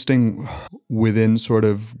something interesting within sort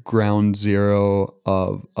of ground zero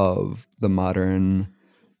of the modern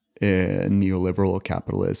neoliberal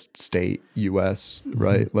capitalist state US,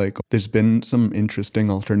 right? Like there's been some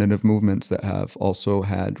interesting alternative movements that have also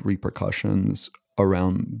had repercussions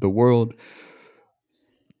around the world,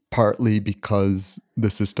 partly because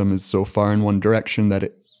the system is so far in one direction that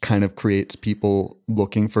it kind of creates people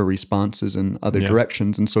looking for responses in other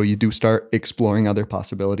directions. And so you do start exploring other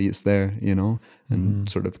possibilities there, you know, and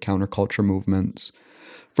sort of counterculture movements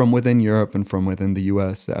from within Europe and from within the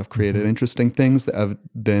US that have created interesting things that have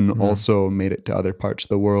then also made it to other parts of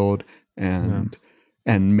the world and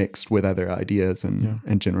mixed with other ideas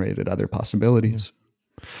and generated other possibilities.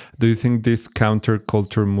 Do you think these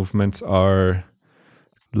counterculture movements are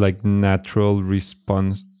like a natural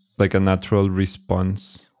response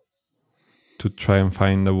to try and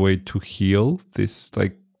find a way to heal this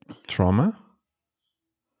like trauma?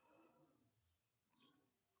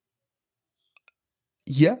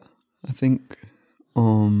 Yeah, I think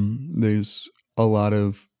there's a lot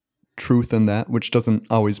of truth in that, which doesn't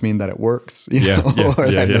always mean that it works, or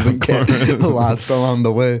that doesn't get lost along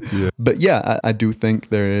the way. But I do think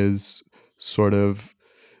there is sort of,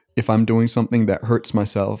 if I'm doing something that hurts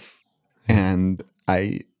myself and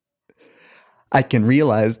I can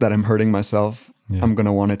realize that I'm hurting myself, I'm going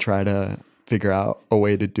to want to try to figure out a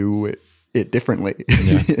way to do it differently.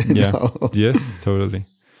 Yes, totally.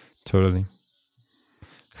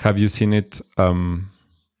 Have you seen it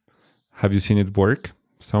work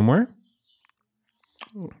somewhere?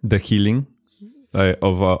 The healing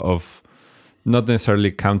of not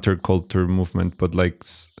necessarily counterculture movement, but like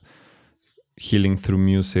healing through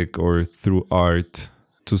music or through art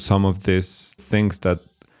to some of these things that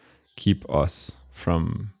keep us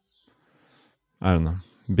from, I don't know,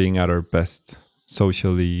 being at our best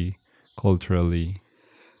socially, culturally.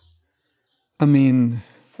 I mean,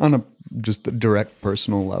 on a just a direct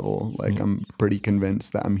personal level, like I'm pretty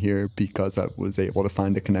convinced that I'm here because I was able to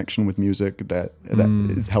find a connection with music that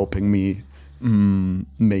is helping me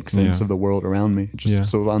make sense of the world around me.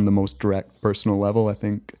 So on the most direct personal level, I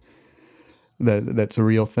think that's a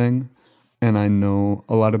real thing. And I know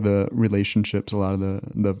a lot of the relationships, a lot of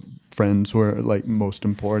the friends who are like most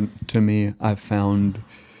important to me, I've found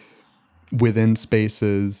within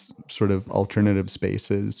spaces, sort of alternative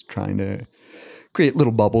spaces, trying to create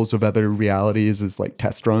little bubbles of other realities as like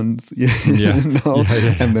test runs,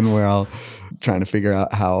 and then we're all trying to figure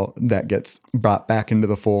out how that gets brought back into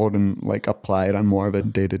the fold and like applied on more of a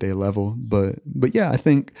day-to-day level. But yeah, I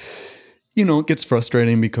think, you know, it gets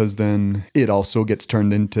frustrating because then it also gets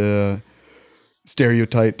turned into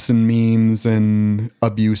stereotypes and memes and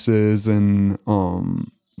abuses and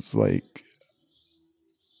it's like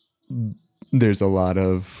there's a lot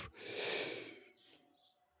of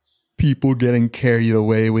people getting carried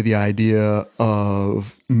away with the idea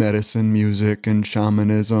of medicine music and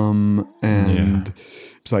shamanism and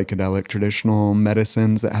psychedelic traditional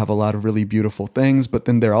medicines that have a lot of really beautiful things, but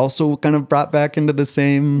then they're also kind of brought back into the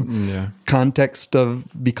same context of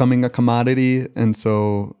becoming a commodity, and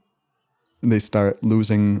so they start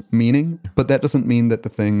losing meaning. But that doesn't mean that the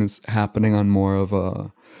things happening on more of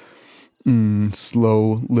a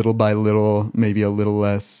slow, little by little, maybe a little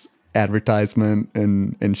less advertisement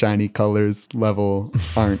and shiny colors level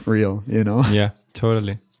aren't real, you know? Yeah,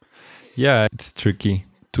 totally. Yeah, it's tricky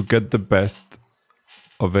to get the best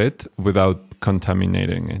of it without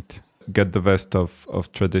contaminating it. Get the best of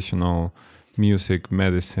traditional music,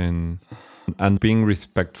 medicine, and being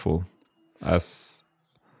respectful as...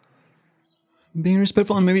 Being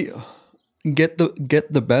respectful and maybe get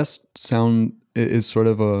the best sound is sort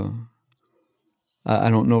of a...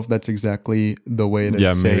 I don't know if that's exactly the way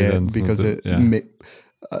to say it, because it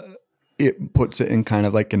puts it in kind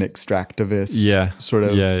of like an extractivist sort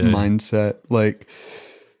of mindset. Like,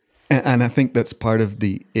 and I think that's part of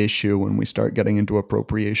the issue when we start getting into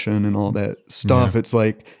appropriation and all that stuff. It's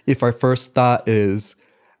like, if our first thought is,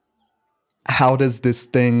 how does this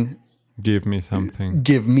thing give me something?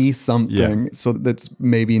 So that's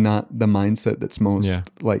maybe not the mindset that's most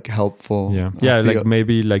like helpful. Like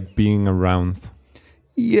maybe like being around.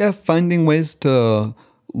 Yeah, finding ways to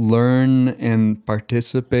learn and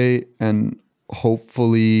participate and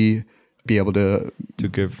hopefully be able to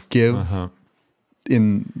give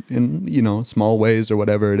in you know, small ways or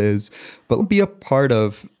whatever it is, but be a part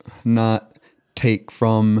of, not take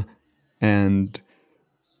from and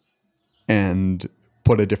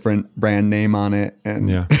put a different brand name on it and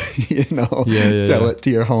you know, sell it to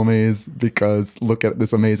your homies because look at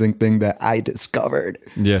this amazing thing that I discovered.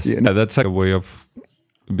 Yes, you know? That's a way of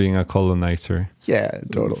being a colonizer. Yeah,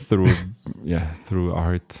 totally. Through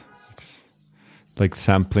art. It's like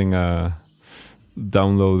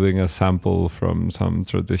downloading a sample from some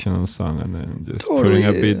traditional song and then just putting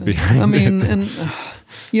a beat behind it. I mean, and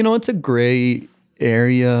you know, it's a gray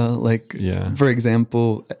area. Like, for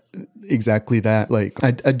example, exactly that. Like,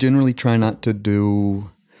 I generally try not to do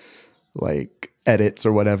like edits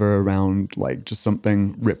or whatever around like just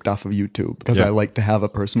something ripped off of YouTube because I like to have a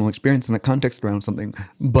personal experience and a context around something.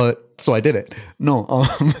 But so I did it. No,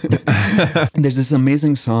 there's this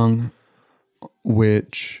amazing song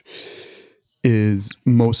which is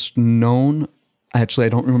most known. Actually, I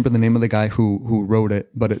don't remember the name of the guy who wrote it,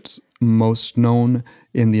 but it's most known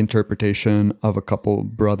in the interpretation of a couple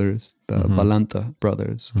brothers, the Balanta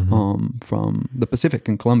brothers, from the Pacific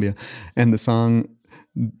in Colombia. And the song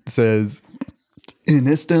says, "En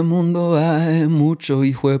este mundo hay mucho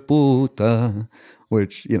hijo de puta,"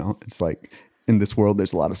 which, you know, it's like, in this world,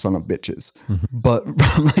 there's a lot of son of bitches. But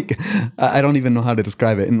like, I don't even know how to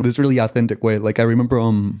describe it in this really authentic way. Like, I remember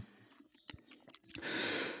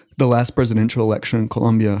the last presidential election in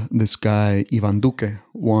Colombia, this guy, Ivan Duque,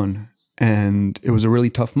 won. And it was a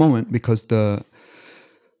really tough moment because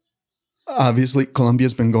obviously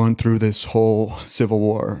Colombia's been going through this whole civil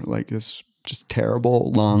war, like this just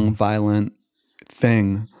terrible, long, violent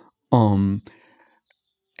thing.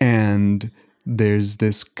 And there's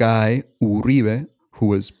this guy, Uribe, who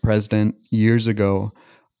was president years ago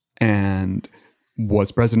and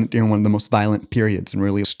was president during one of the most violent periods and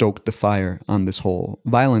really stoked the fire on this whole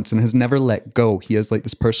violence and has never let go. He has like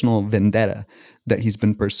this personal vendetta that he's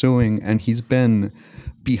been pursuing, and he's been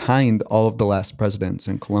behind all of the last presidents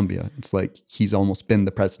in Colombia. It's like he's almost been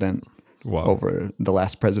the president over the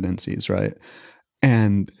last presidencies, right?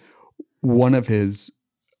 And one of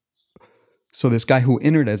so this guy who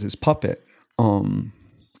entered as his puppet,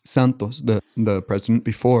 Santos, the president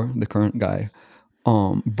before the current guy,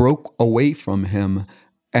 broke away from him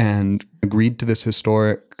and agreed to this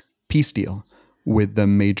historic peace deal with the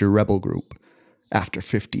major rebel group after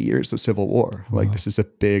 50 years of civil war. Like, this is a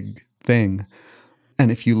big thing.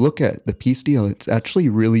 And if you look at the peace deal, it's actually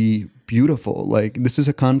really beautiful. Like, this is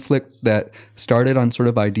a conflict that started on sort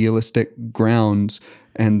of idealistic grounds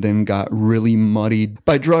and then got really muddied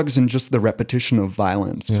by drugs and just the repetition of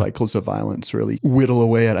violence. Cycles of violence really whittle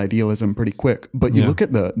away at idealism pretty quick. But you look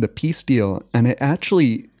at the peace deal, and it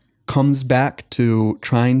actually comes back to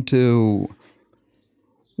trying to,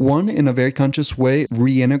 one, in a very conscious way,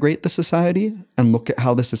 reintegrate the society and look at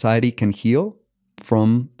how the society can heal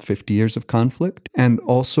from 50 years of conflict, and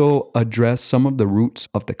also address some of the roots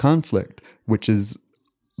of the conflict, which is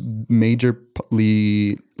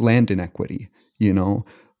majorly land inequity. You know,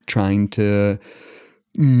 trying to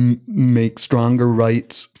make stronger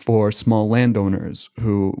rights for small landowners,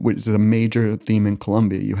 which is a major theme in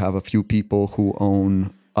Colombia. You have a few people who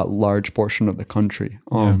own a large portion of the country.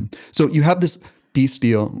 So you have this peace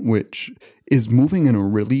deal, which is moving in a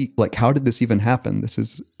really, like, how did this even happen? This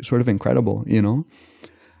is sort of incredible, you know?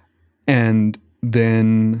 And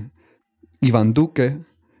then Ivan Duque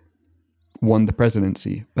won the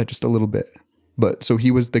presidency by just a little bit. But so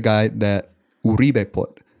he was the guy that Uribe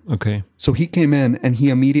put. Okay. So he came in and he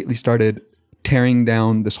immediately started tearing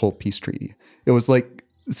down this whole peace treaty. It was like,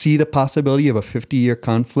 see the possibility of a 50-year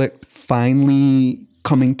conflict finally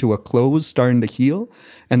coming to a close, starting to heal,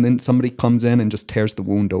 and then somebody comes in and just tears the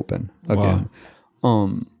wound open again.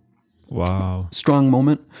 Wow. Strong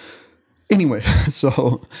moment. Anyway,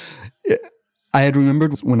 so I had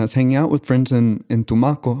remembered when I was hanging out with friends in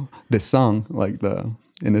Tumaco, this song, like the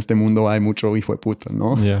En este mundo hay mucho hijo de puta,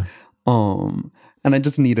 no? Yeah. And I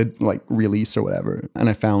just needed like release or whatever. And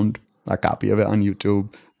I found a copy of it on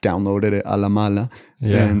YouTube, downloaded it a la mala,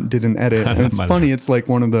 and did an edit. And it's funny, it's like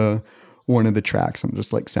one of the tracks on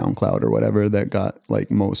just like SoundCloud or whatever that got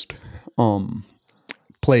like most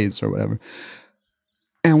plays or whatever.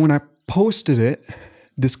 And when I posted it,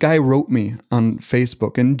 this guy wrote me on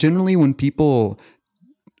Facebook. And generally when people,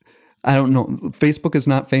 I don't know, Facebook is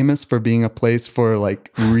not famous for being a place for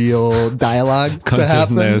like real dialogue to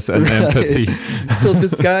happen. Consciousness and empathy. So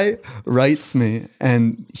this guy writes me,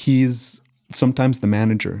 and he's sometimes the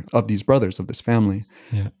manager of these brothers of this family.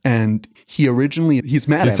 Yeah. And he's mad at me.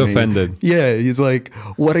 He's offended. Yeah. He's like,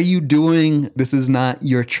 what are you doing? This is not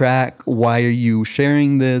your track. Why are you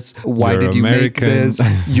sharing this? Why did you American. make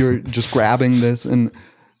this? You're just grabbing this. And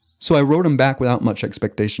so I wrote him back without much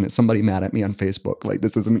expectation. It's somebody mad at me on Facebook. Like,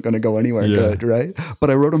 this isn't going to go anywhere good, right?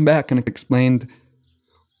 But I wrote him back and explained,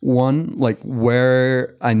 one, like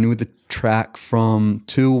where I knew the track from,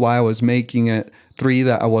 two, why I was making it, three,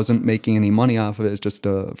 that I wasn't making any money off of it. It's just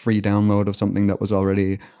a free download of something that was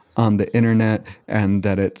already on the internet, and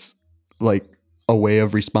that it's like a way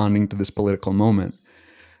of responding to this political moment.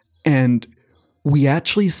 And we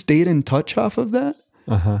actually stayed in touch off of that.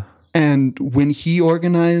 And when he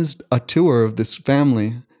organized a tour of this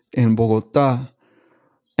family in Bogota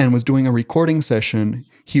and was doing a recording session,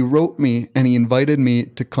 he wrote me and he invited me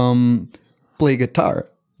to come play guitar.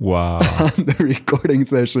 Wow. On the recording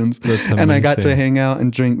sessions. That's amazing. And I got to hang out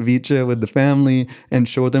and drink viche with the family and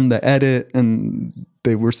show them the edit, and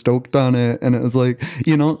they were stoked on it. And it was like,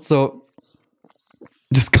 you know, so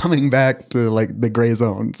just coming back to like the gray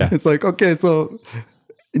zones. Yeah. It's like, okay, so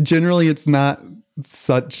generally it's not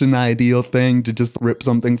such an ideal thing to just rip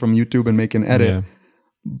something from YouTube and make an edit.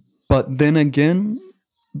 Yeah. But then again,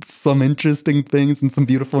 some interesting things and some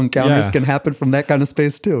beautiful encounters can happen from that kind of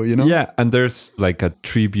space too, you know? Yeah, and there's like a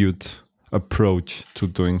tribute approach to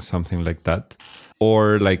doing something like that.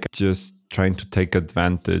 Or like just trying to take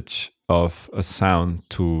advantage of a sound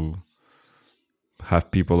to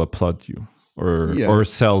have people applaud you or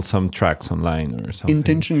sell some tracks online or something.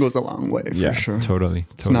 Intention goes a long way, for sure. Totally.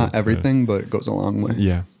 It's not everything, but it goes a long way.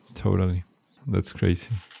 Yeah, totally. That's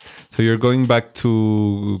crazy. So you're going back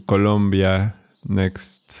to Colombia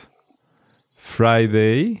next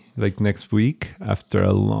Friday, like next week, after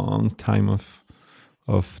a long time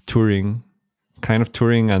of touring, kind of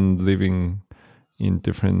touring and living in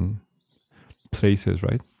different places,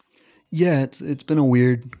 right? Yeah, it's been a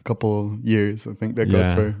weird couple of years. I think that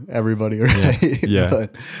goes for everybody, right? Yeah.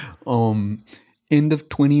 But end of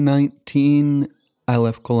 2019, I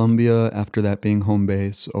left Colombia after that being home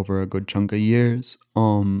base over a good chunk of years.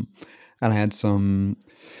 And I had some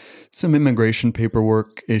immigration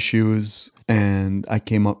paperwork issues, and I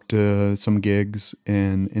came up to some gigs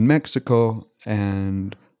in Mexico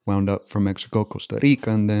and wound up from Mexico, Costa Rica,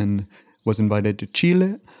 and then was invited to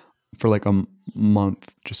Chile for like a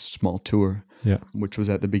month, just small tour, which was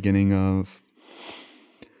at the beginning of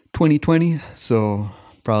 2020. So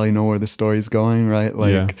probably know where the story's going, right?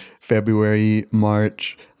 Like February,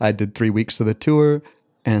 March, I did 3 weeks of the tour,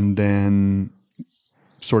 and then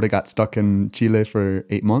sort of got stuck in Chile for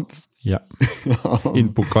 8 months. Yeah.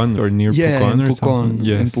 In Pucón or near Pucón or something?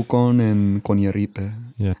 Yes. In Pucón and Coñaripe.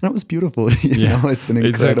 Yeah. And it was beautiful. You know, it's an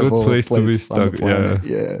incredible it's a good place to be stuck.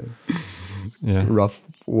 Yeah. Rough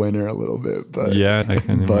winter a little bit, but I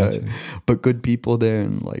can imagine. But good people there,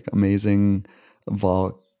 and like amazing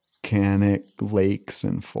volcanic lakes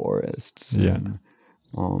and forests. And,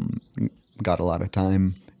 got a lot of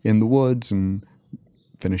time in the woods and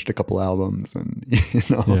finished a couple albums, and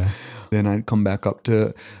then I'd come back up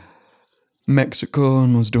to Mexico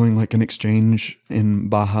and was doing like an exchange in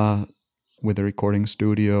Baja with a recording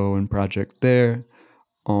studio and project there.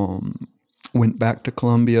 Went back to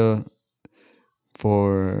Colombia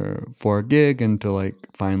for a gig and to like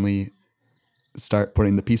finally start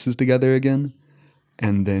putting the pieces together again.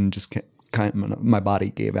 And then just kind of my body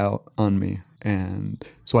gave out on me, and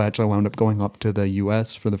so I actually wound up going up to the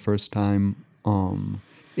U.S. for the first time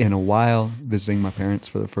in a while, visiting my parents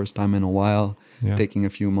for the first time in a while, taking a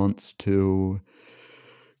few months to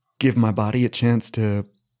give my body a chance to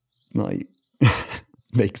like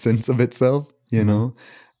make sense of itself, you know.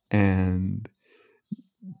 And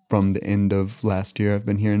from the end of last year, I've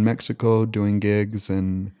been here in Mexico doing gigs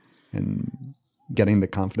and getting the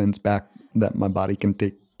confidence back that my body can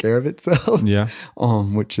take care of itself. Yeah.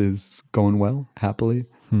 Which is going well, happily.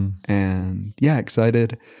 And yeah,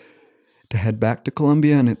 excited to head back to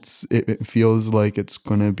Colombia. And it feels like it's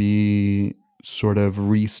gonna be sort of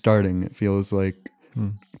restarting. It feels like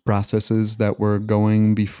processes that were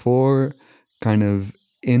going before kind of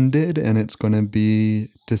ended, and it's gonna be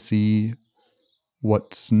to see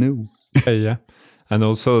what's new. Yeah. And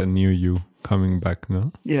also a new you coming back,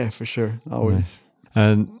 no? Yeah, for sure. Always. Nice.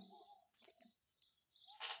 And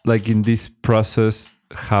like in this process,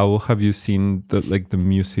 how have you seen the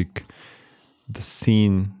music, the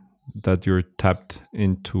scene that you're tapped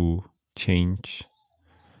into change?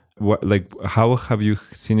 What, like, how have you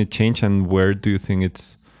seen it change, and where do you think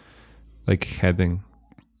it's like heading?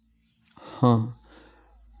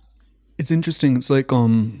 It's interesting. It's like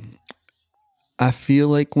I feel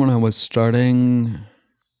like when I was starting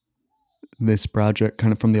this project,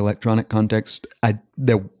 kind of from the electronic context, I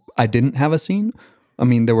didn't have a scene. I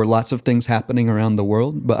mean, there were lots of things happening around the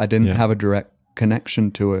world, but I didn't have a direct connection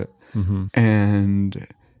to it. And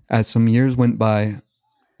as some years went by,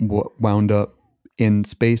 wound up in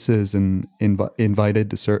spaces and invited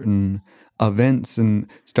to certain events and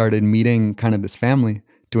started meeting kind of this family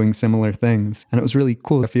doing similar things. And it was really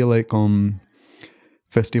cool. I feel like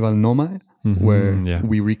Festival Nomad, where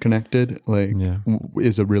we reconnected, like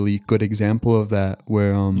is a really good example of that,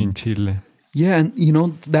 where in Chile. Yeah, and you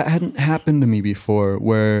know, that hadn't happened to me before,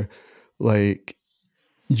 where like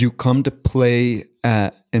you come to play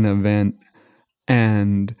at an event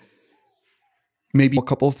and maybe a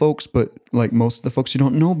couple of folks, but like most of the folks you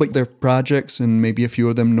don't know, but their projects, and maybe a few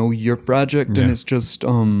of them know your project, and it's just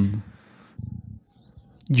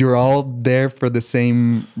you're all there for the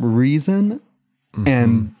same reason,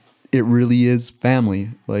 and it really is family,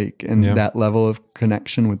 like, and that level of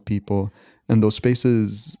connection with people, and those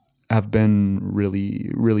spaces have been really,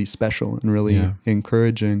 really special and really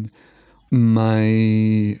encouraging.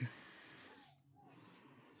 My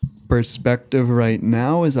perspective right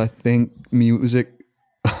now is, I think music,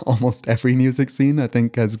 almost every music scene, I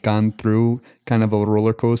think, has gone through kind of a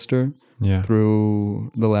roller coaster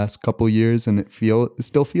through the last couple years, and it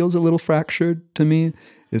still feels a little fractured to me.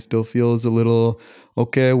 It still feels a little,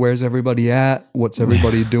 okay, where's everybody at? What's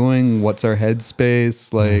everybody doing? What's our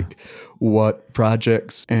headspace? Like, what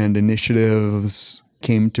projects and initiatives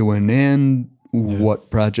came to an end? What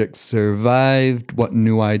projects survived? What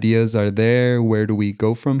new ideas are there? Where do we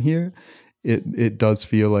go from here? It does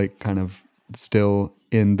feel like kind of still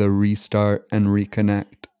in the restart and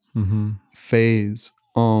reconnect phase.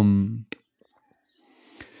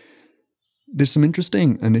 There's some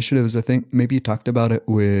interesting initiatives. I think maybe you talked about it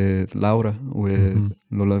with Laura, with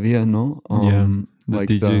Lola Via, no? The like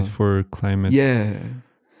DJs for climate. Yeah.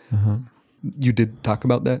 You did talk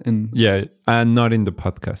about that and not in the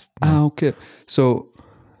podcast. No. Okay. So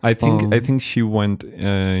I think she went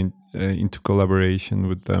into collaboration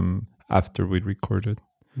with them after we recorded.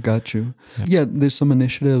 Got you. Yeah, there's some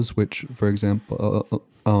initiatives which, for example,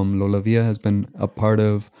 Lola Via has been a part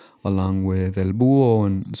of, along with El Búho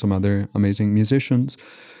and some other amazing musicians,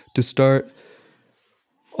 to start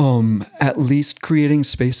at least creating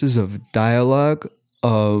spaces of dialogue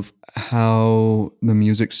of how the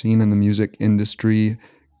music scene and the music industry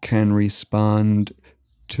can respond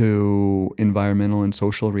to environmental and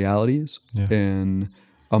social realities in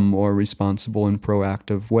a more responsible and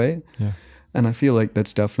proactive way. And I feel like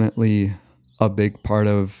that's definitely a big part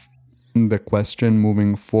of the question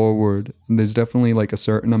moving forward. There's definitely like a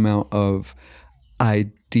certain amount of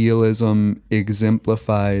idealism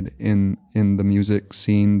exemplified in the music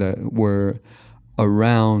scene that we're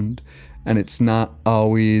around, and it's not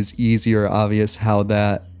always easy or obvious how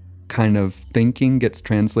that kind of thinking gets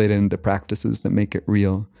translated into practices that make it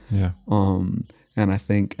real. And I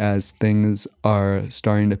think as things are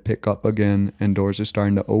starting to pick up again and doors are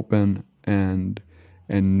starting to open and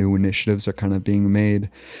new initiatives are kind of being made,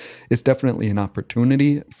 it's definitely an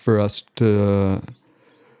opportunity for us to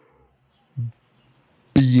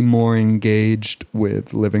be more engaged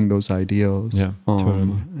with living those ideals. Yeah,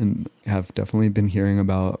 totally. And have definitely been hearing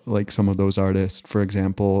about like some of those artists, for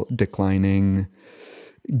example, declining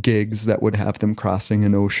gigs that would have them crossing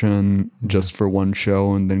an ocean just for one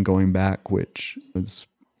show and then going back, which is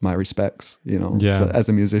my respects, you know. Yeah. So as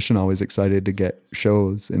a musician, always excited to get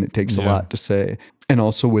shows, and it takes a Yeah. lot to say. And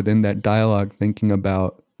also within that dialogue, thinking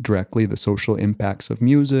about directly the social impacts of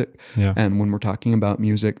music. Yeah. And when we're talking about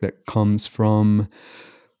music that comes from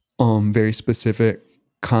very specific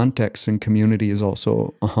contexts and communities,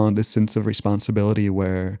 also this sense of responsibility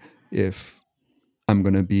where if I'm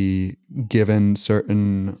going to be given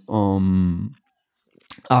certain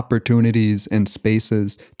opportunities and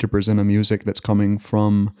spaces to present a music that's coming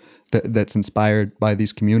from, that's inspired by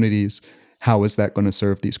these communities, how is that going to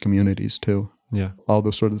serve these communities too? Yeah. All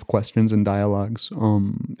those sort of questions and dialogues.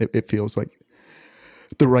 It feels like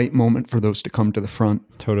the right moment for those to come to the front.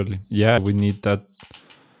 Totally. Yeah, we need that.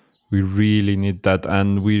 We really need that.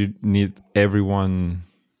 And we need everyone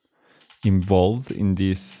involved in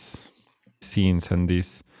these scenes and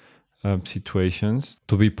these situations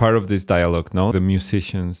to be part of this dialogue, no? The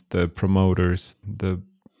musicians, the promoters, the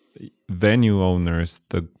venue owners,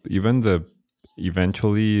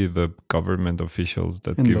 eventually the government officials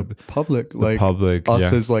that And give the public, the like public, us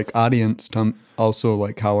yeah. as like audience, also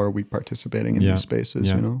like how are we participating in Yeah. these spaces,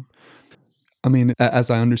 Yeah. you know? I mean, as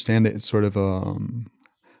I understand it, it's sort of a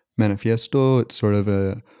manifesto. It's sort of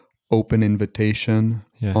a open invitation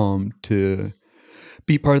Yeah. to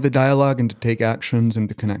be part of the dialogue and to take actions and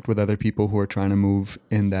to connect with other people who are trying to move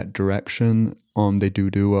in that direction. They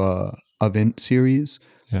do a event series,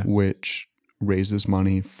 Yeah. which raises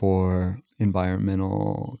money for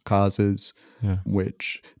environmental causes, Yeah.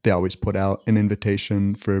 which they always put out an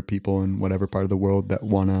invitation for people in whatever part of the world that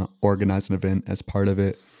want to organize an event as part of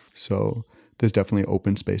it. So there's definitely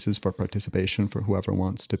open spaces for participation for whoever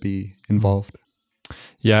wants to be involved.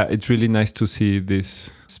 Yeah, it's really nice to see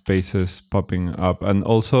these spaces popping up, and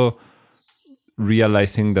also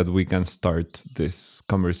realizing that we can start these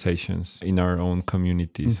conversations in our own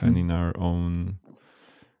communities and in our own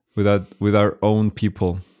with our own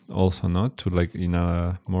people also, not to like in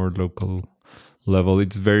a more local level.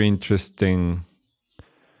 It's very interesting.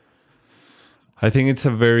 I think it's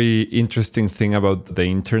a very interesting thing about the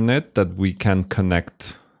internet that we can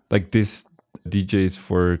connect like this DJs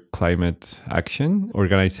for Climate Action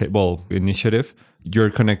initiative.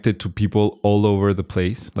 You're connected to people all over the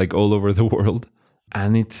place, like all over the world.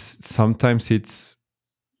 And sometimes it's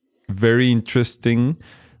very interesting,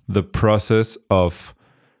 the process of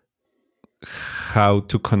how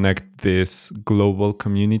to connect this global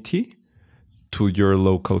community to your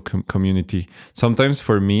local community. Sometimes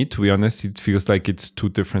for me, to be honest, it feels like it's two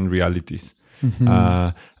different realities.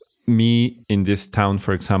 Me in this town,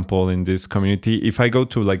 for example, in this community, if I go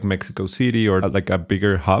to like Mexico City or like a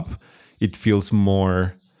bigger hub, it feels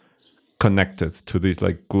more connected to this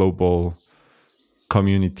like global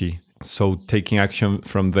community. So taking action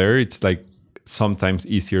from there, it's like sometimes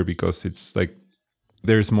easier because it's like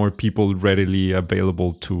there's more people readily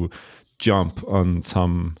available to jump on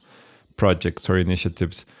some projects or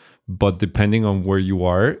initiatives. But depending on where you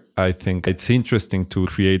are, I think it's interesting to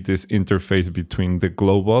create this interface between the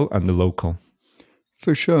global and the local.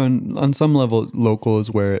 For sure. And on some level, local is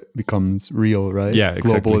where it becomes real, right? Yeah,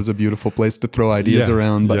 exactly. Global is a beautiful place to throw ideas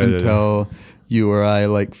around. But until you or I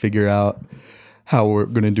like figure out how we're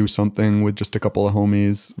going to do something with just a couple of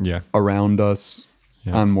homies around us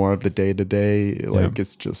on more of the day-to-day, like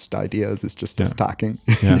it's just ideas, it's just us talking.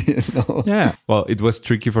 You know? Yeah. Well, it was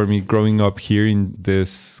tricky for me growing up here in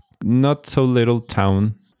this not so little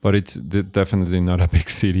town, but it's definitely not a big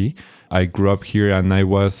city. I grew up here and I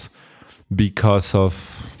was, because of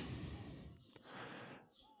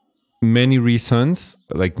many reasons,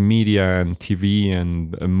 like media and TV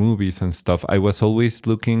and movies and stuff, I was always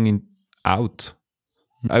looking out.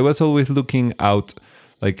 I was always looking out,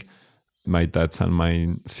 like my dad's and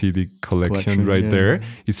my CD collection there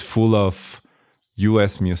is full of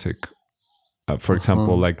US music. For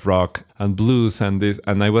example, like rock and blues and this.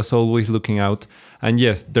 And I was always looking out. And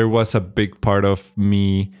yes, there was a big part of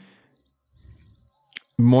me,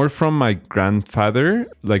 more from my grandfather,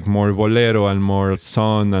 like more bolero and more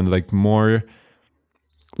son and like more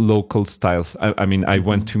local styles. I mean, I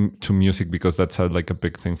went to music because that's like a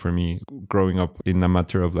big thing for me growing up in a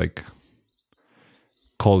matter of like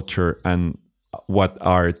culture and what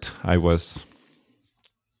art I was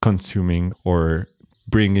consuming or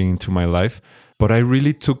bringing into my life. But I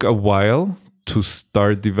really took a while to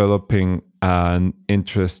start developing an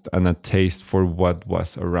interest and a taste for what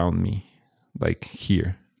was around me, like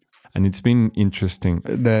here. And it's been interesting.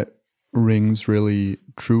 That rings really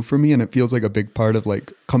true for me, and it feels like a big part of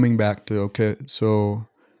like coming back to, okay, so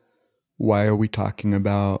why are we talking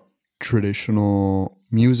about traditional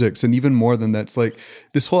musics? And even more than that, it's like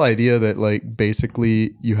this whole idea that like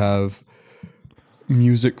basically you have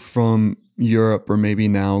music from Europe or maybe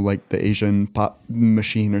now like the Asian pop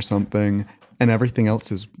machine or something, and everything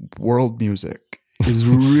else is world music is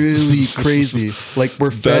really crazy. Like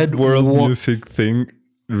we're fed that world music thing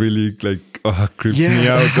really like creeps me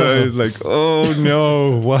out. It's like, oh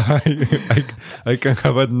no, why? I can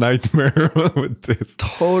have a nightmare with this.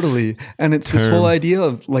 Totally. And it's this whole idea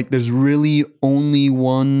of like there's really only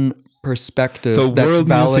one perspective that's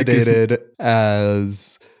validated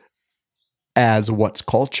as what's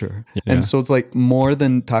culture. Yeah. And so it's like more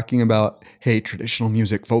than talking about, hey, traditional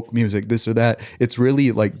music, folk music, this or that. It's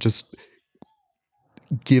really like just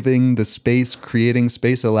giving the space, creating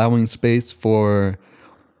space, allowing space for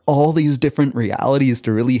all these different realities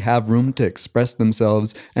to really have room to express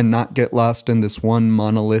themselves and not get lost in this one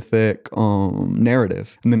monolithic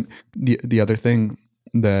narrative. And then the other thing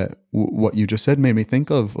that what you just said made me think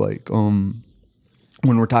of, like when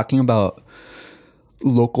we're talking about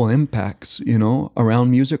local impacts, you know, around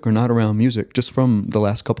music or not around music, just from the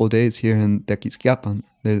last couple of days here in Tequisquiapan,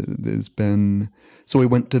 there's been, so we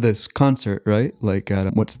went to this concert, right? Like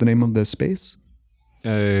at, what's the name of the space?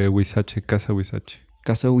 Huizache, Casa Huizache.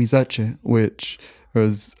 Casa Huizache, which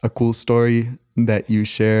was a cool story that you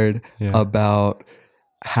shared about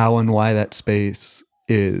how and why that space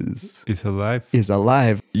is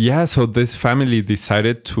alive. Yeah, so this family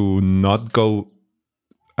decided to not go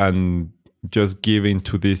and just give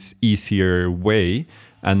into this easier way,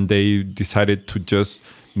 and they decided to just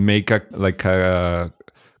make a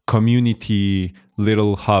community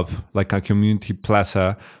little hub, like a community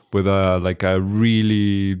plaza with a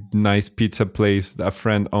really nice pizza place a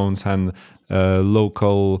friend owns, and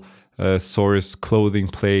local source clothing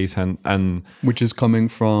place, and which is coming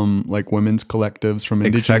from like women's collectives from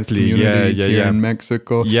indigenous communities here in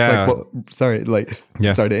Mexico. Sorry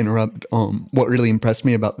to interrupt. What really impressed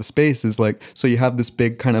me about the space is like, so you have this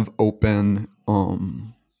big kind of open,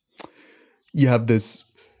 you have this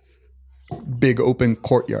big open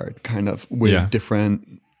courtyard kind of with different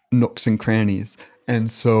nooks and crannies. And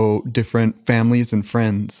so different families and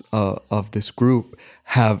friends of this group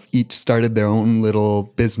have each started their own little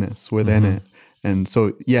business within it. And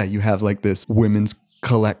so, you have like this women's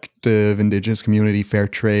collective, indigenous community, fair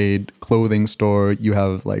trade clothing store. You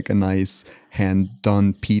have like a nice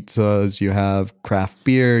hand-done pizzas. You have craft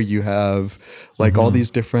beer. You have like all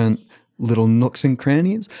these different little nooks and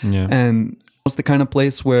crannies. Yeah. And it's the kind of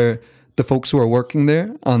place where the folks who are working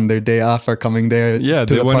there on their day off are coming there to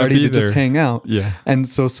the party to just hang out. Yeah. And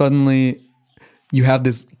so suddenly you have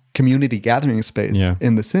this community gathering space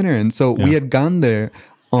in the center. And so we had gone there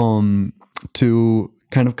to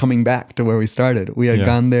kind of coming back to where we started. We had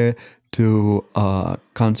gone there to a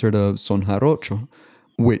concert of Son Jarocho,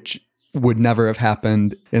 which would never have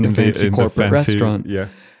happened in the fancy corporate restaurant. Yeah.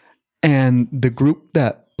 And the group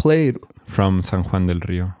that played from San Juan del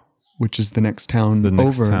Rio, which is the next town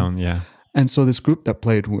over. And so this group that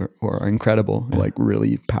played were incredible, like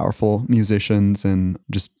really powerful musicians and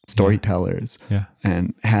just storytellers,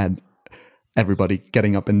 and had everybody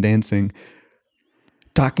getting up and dancing,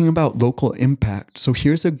 talking about local impact. So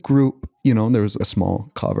here's a group, you know, there was a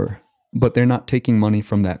small cover, but they're not taking money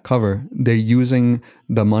from that cover. They're using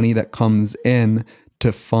the money that comes in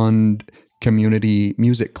to fund community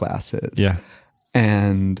music classes. Yeah.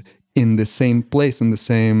 And in the same place, in the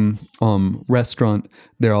same restaurant,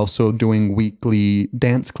 they're also doing weekly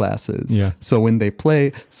dance classes. Yeah. So when they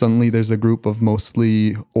play, suddenly there's a group of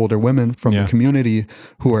mostly older women from the community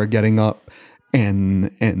who are getting up and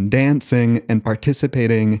dancing and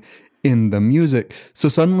participating in the music. So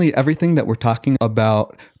suddenly everything that we're talking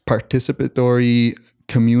about, participatory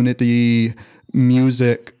community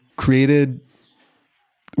music created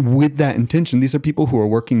with that intention. These are people who are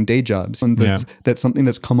working day jobs, and that's something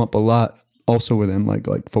that's come up a lot also within like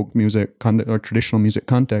folk music or traditional music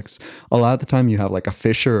context. A lot of the time you have like a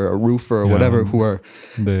fisher or a roofer or whatever who are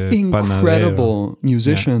incredible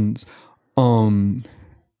musicians. And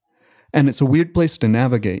it's a weird place to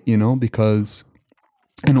navigate, you know, because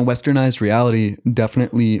in a westernized reality,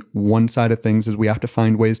 definitely one side of things is we have to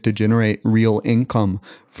find ways to generate real income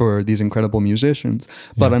for these incredible musicians.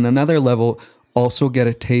 But on another level, also get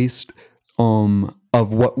a taste of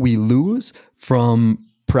what we lose from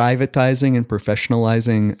privatizing and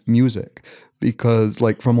professionalizing music. because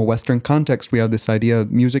like from a Western context, we have this idea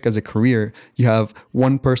of music as a career. You have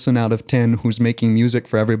one person out of 10 who's making music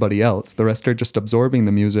for everybody else. The rest are just absorbing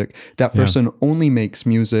the music. That person only makes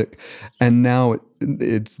music. And now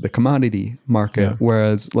it's the commodity market. Yeah.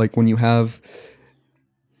 Whereas like when you have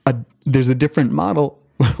there's a different model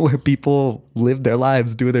where people live their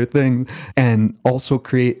lives, do their thing, and also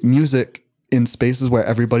create music in spaces where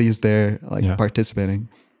everybody is there, like participating.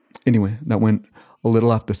 Anyway, that went a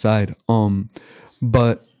little off the side.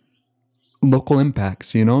 But local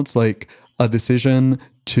impacts, you know, it's like a decision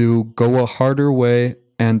to go a harder way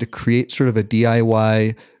and to create sort of a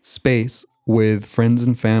DIY space with friends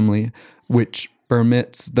and family, which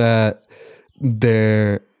permits that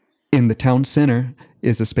they're in the town center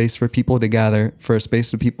is a space for people to gather, for a space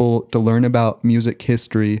for people to learn about music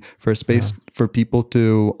history, for a space for people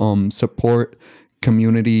to support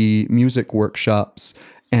community music workshops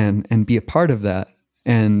and be a part of that.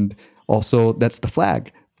 And also that's the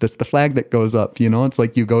flag. That's the flag that goes up, you know? It's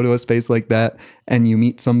like you go to a space like that and you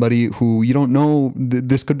meet somebody who you don't know.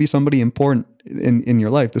 This could be somebody important in your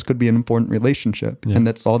life. This could be an important relationship. Yeah. And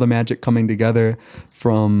that's all the magic coming together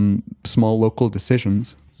from small local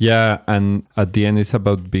decisions. Yeah, and at the end, it's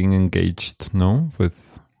about being engaged, no?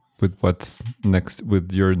 With what's next,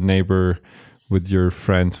 with your neighbor, with your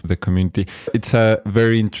friends, with the community. It's a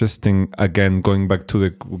very interesting, again, going back to the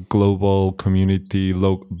global community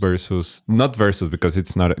versus, not versus because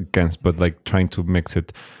it's not against, but like trying to mix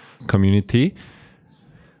it, community,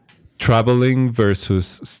 traveling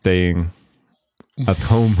versus staying at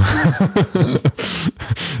home.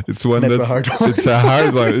 It's one that's a hard one. It's a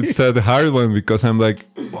hard one. It's a hard one because I'm like,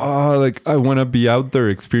 oh, like I want to be out there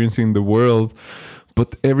experiencing the world,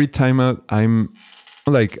 but every time I'm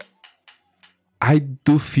like, I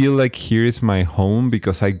do feel like here is my home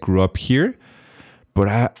because I grew up here,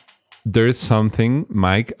 but there's something,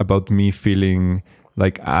 Mike, about me feeling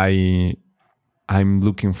like I'm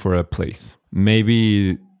looking for a place.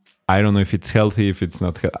 Maybe I don't know if it's healthy, if it's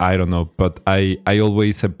not, I don't know. But I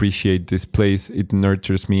always appreciate this place. It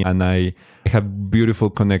nurtures me and I have beautiful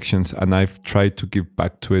connections and I've tried to give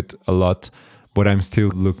back to it a lot, but I'm still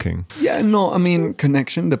looking. Yeah, no, I mean,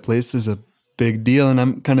 connection to place is a big deal. And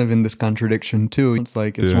I'm kind of in this contradiction too. It's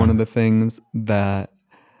like, it's one of the things that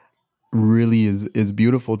really is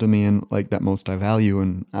beautiful to me and like that most I value,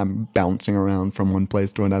 and I'm bouncing around from one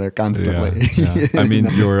place to another constantly. Yeah. I mean,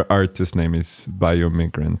 your artist name is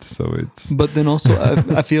Biomigrant, so it's... But then also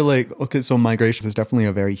I feel like, okay, so migration is definitely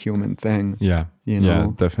a very human thing. Yeah, you know? Yeah,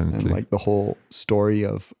 definitely. And like the whole story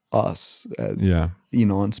of us as, you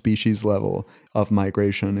know, on species level of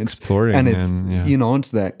migration. It's exploring. And it's, you know,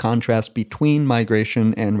 it's that contrast between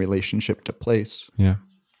migration and relationship to place. Yeah.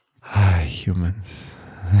 Humans.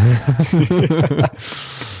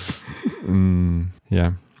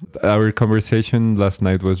 Yeah, our conversation last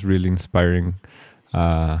night was really inspiring.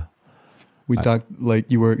 We talked, like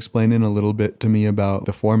you were explaining a little bit to me about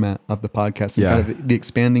the format of the podcast and kind of the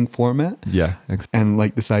expanding format. Yeah. And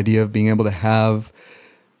like this idea of being able to have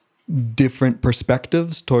different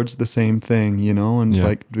perspectives towards the same thing, you know, and it's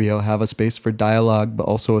like we'll have a space for dialogue, but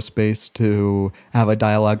also a space to have a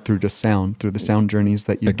dialogue through just sound, through the sound journeys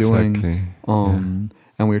that you're doing.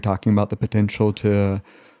 And we were talking about the potential to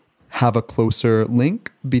have a closer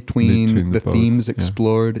link between the themes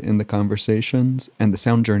explored in the conversations and the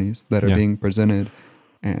sound journeys that are being presented,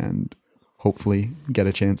 and hopefully get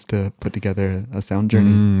a chance to put together a sound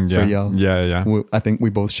journey for y'all. I think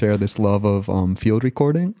we both share this love of field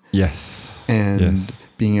recording. Yes. And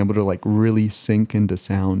being able to like really sink into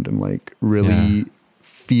sound and like really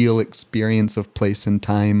feel experience of place and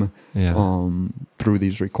time through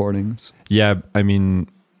these recordings. Yeah, I mean,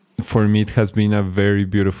 for me, it has been a very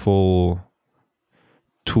beautiful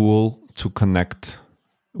tool to connect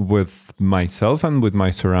with myself and with my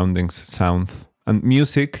surroundings, sound and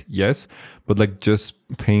music, yes, but like just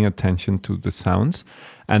paying attention to the sounds.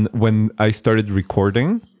 And when I started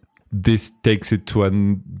recording, this takes it to a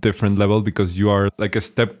different level because you are like a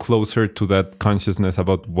step closer to that consciousness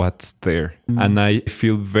about what's there. And I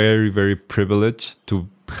feel very, very privileged to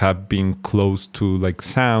have been close to like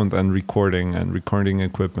sound and recording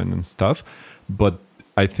equipment and stuff. But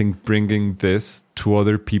I think bringing this to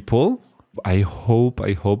other people, I hope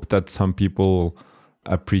that some people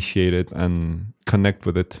appreciate it and connect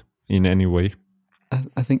with it in any way.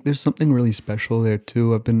 I think there's something really special there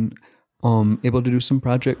too. I've been able to do some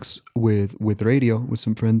projects with radio with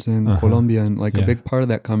some friends in Colombia, and like a big part of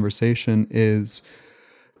that conversation is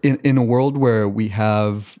in a world where we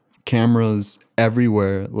have cameras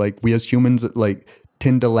everywhere, like we as humans like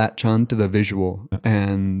tend to latch on to the visual,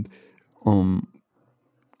 and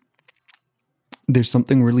there's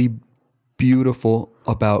something really beautiful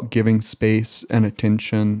about giving space and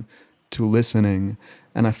attention to listening.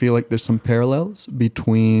 And I feel like there's some parallels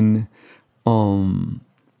between a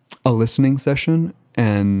listening session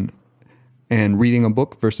and reading a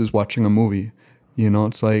book versus watching a movie. You know,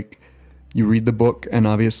 it's like you read the book and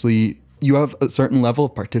obviously you have a certain level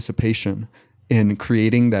of participation in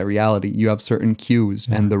creating that reality. You have certain cues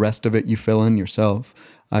and the rest of it you fill in yourself.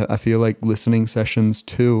 I feel like listening sessions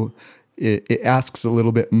too, it asks a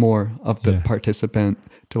little bit more of the participant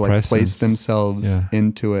to like place themselves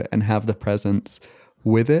into it and have the presence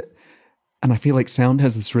with it. And I feel like sound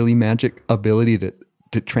has this really magic ability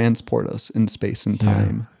to transport us in space and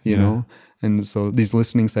time, you know? And so these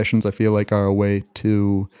listening sessions, I feel like, are a way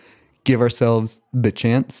to give ourselves the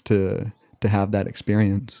chance to have that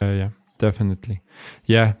experience. Yeah, definitely.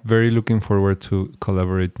 Yeah, very looking forward to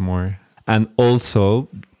collaborate more. And also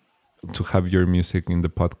to have your music in the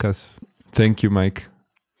podcast. Thank you, Mike.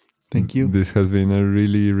 Thank you. This has been a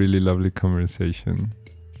really, really lovely conversation.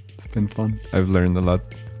 It's been fun. I've learned a lot.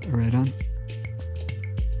 Right on.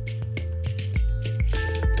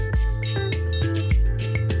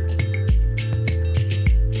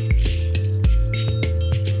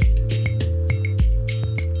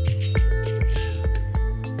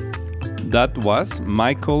 That was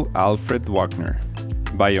Michael Alfred Wagner,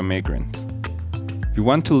 Biomigrant. If you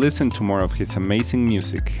want to listen to more of his amazing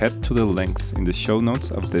music, head to the links in the show notes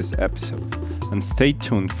of this episode and stay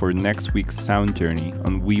tuned for next week's sound journey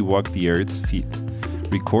on We Walk the Earth's feed,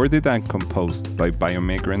 recorded and composed by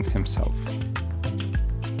Biomigrant himself.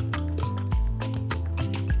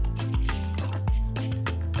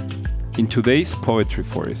 In today's Poetry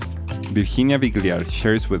Forest, Virginia Vigliar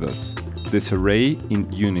shares with us Disarray in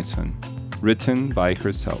Unison, written by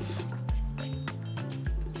herself.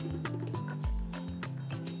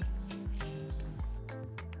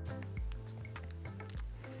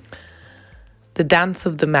 The dance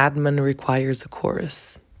of the madman requires a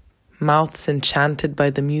chorus. Mouths enchanted by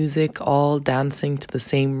the music, all dancing to the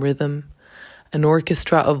same rhythm. An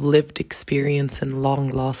orchestra of lived experience and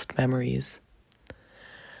long-lost memories.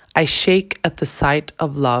 I shake at the sight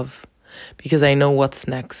of love, because I know what's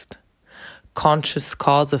next. Conscious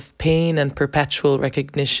cause of pain and perpetual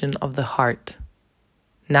recognition of the heart.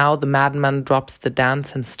 Now the madman drops the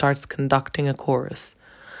dance and starts conducting a chorus.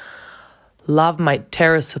 Love might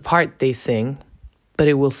tear us apart, they sing, but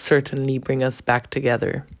it will certainly bring us back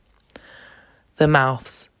together. The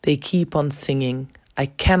mouths, they keep on singing. I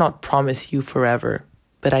cannot promise you forever,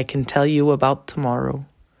 but I can tell you about tomorrow.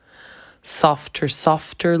 Softer,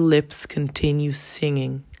 softer lips continue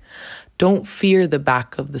singing. Don't fear the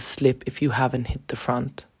back of the slip if you haven't hit the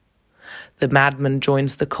front. The madman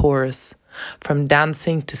joins the chorus, from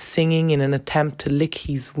dancing to singing in an attempt to lick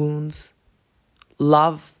his wounds.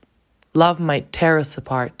 Love might tear us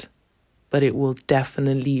apart, but it will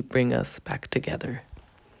definitely bring us back together.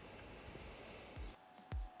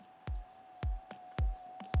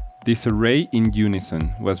 Disarray in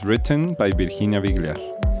Unison was written by Virginia Vigliar.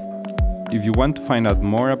 If you want to find out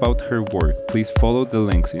more about her work, please follow the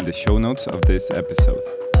links in the show notes of this episode.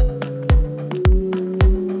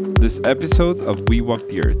 This episode of We Walk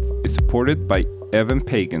the Earth is supported by Evan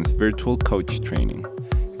Pagan's virtual coach training.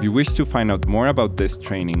 If you wish to find out more about this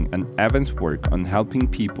training and Evan's work on helping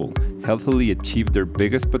people healthily achieve their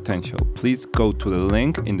biggest potential, please go to the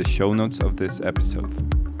link in the show notes of this episode.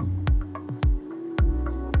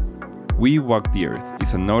 We Walk the Earth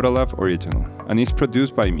is a Nodalab original and is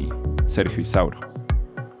produced by me, Sergio Isauro.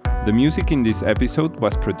 The music in this episode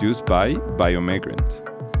was produced by Biomigrant.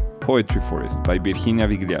 Poetry Forest by Virginia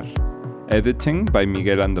Vigliar. Editing by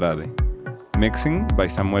Miguel Andrade. Mixing by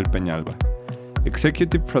Samuel Peñalba.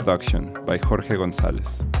 Executive production by Jorge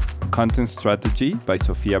Gonzalez. Content strategy by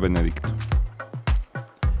Sofia Benedicto.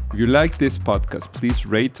 If you like this podcast, please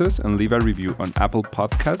rate us and leave a review on Apple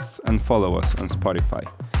Podcasts and follow us on Spotify.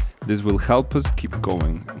 This will help us keep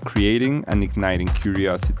going, creating and igniting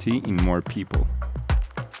curiosity in more people.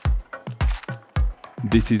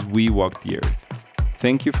 This is We Walk the Earth.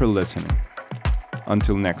 Thank you for listening.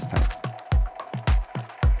 Until next time.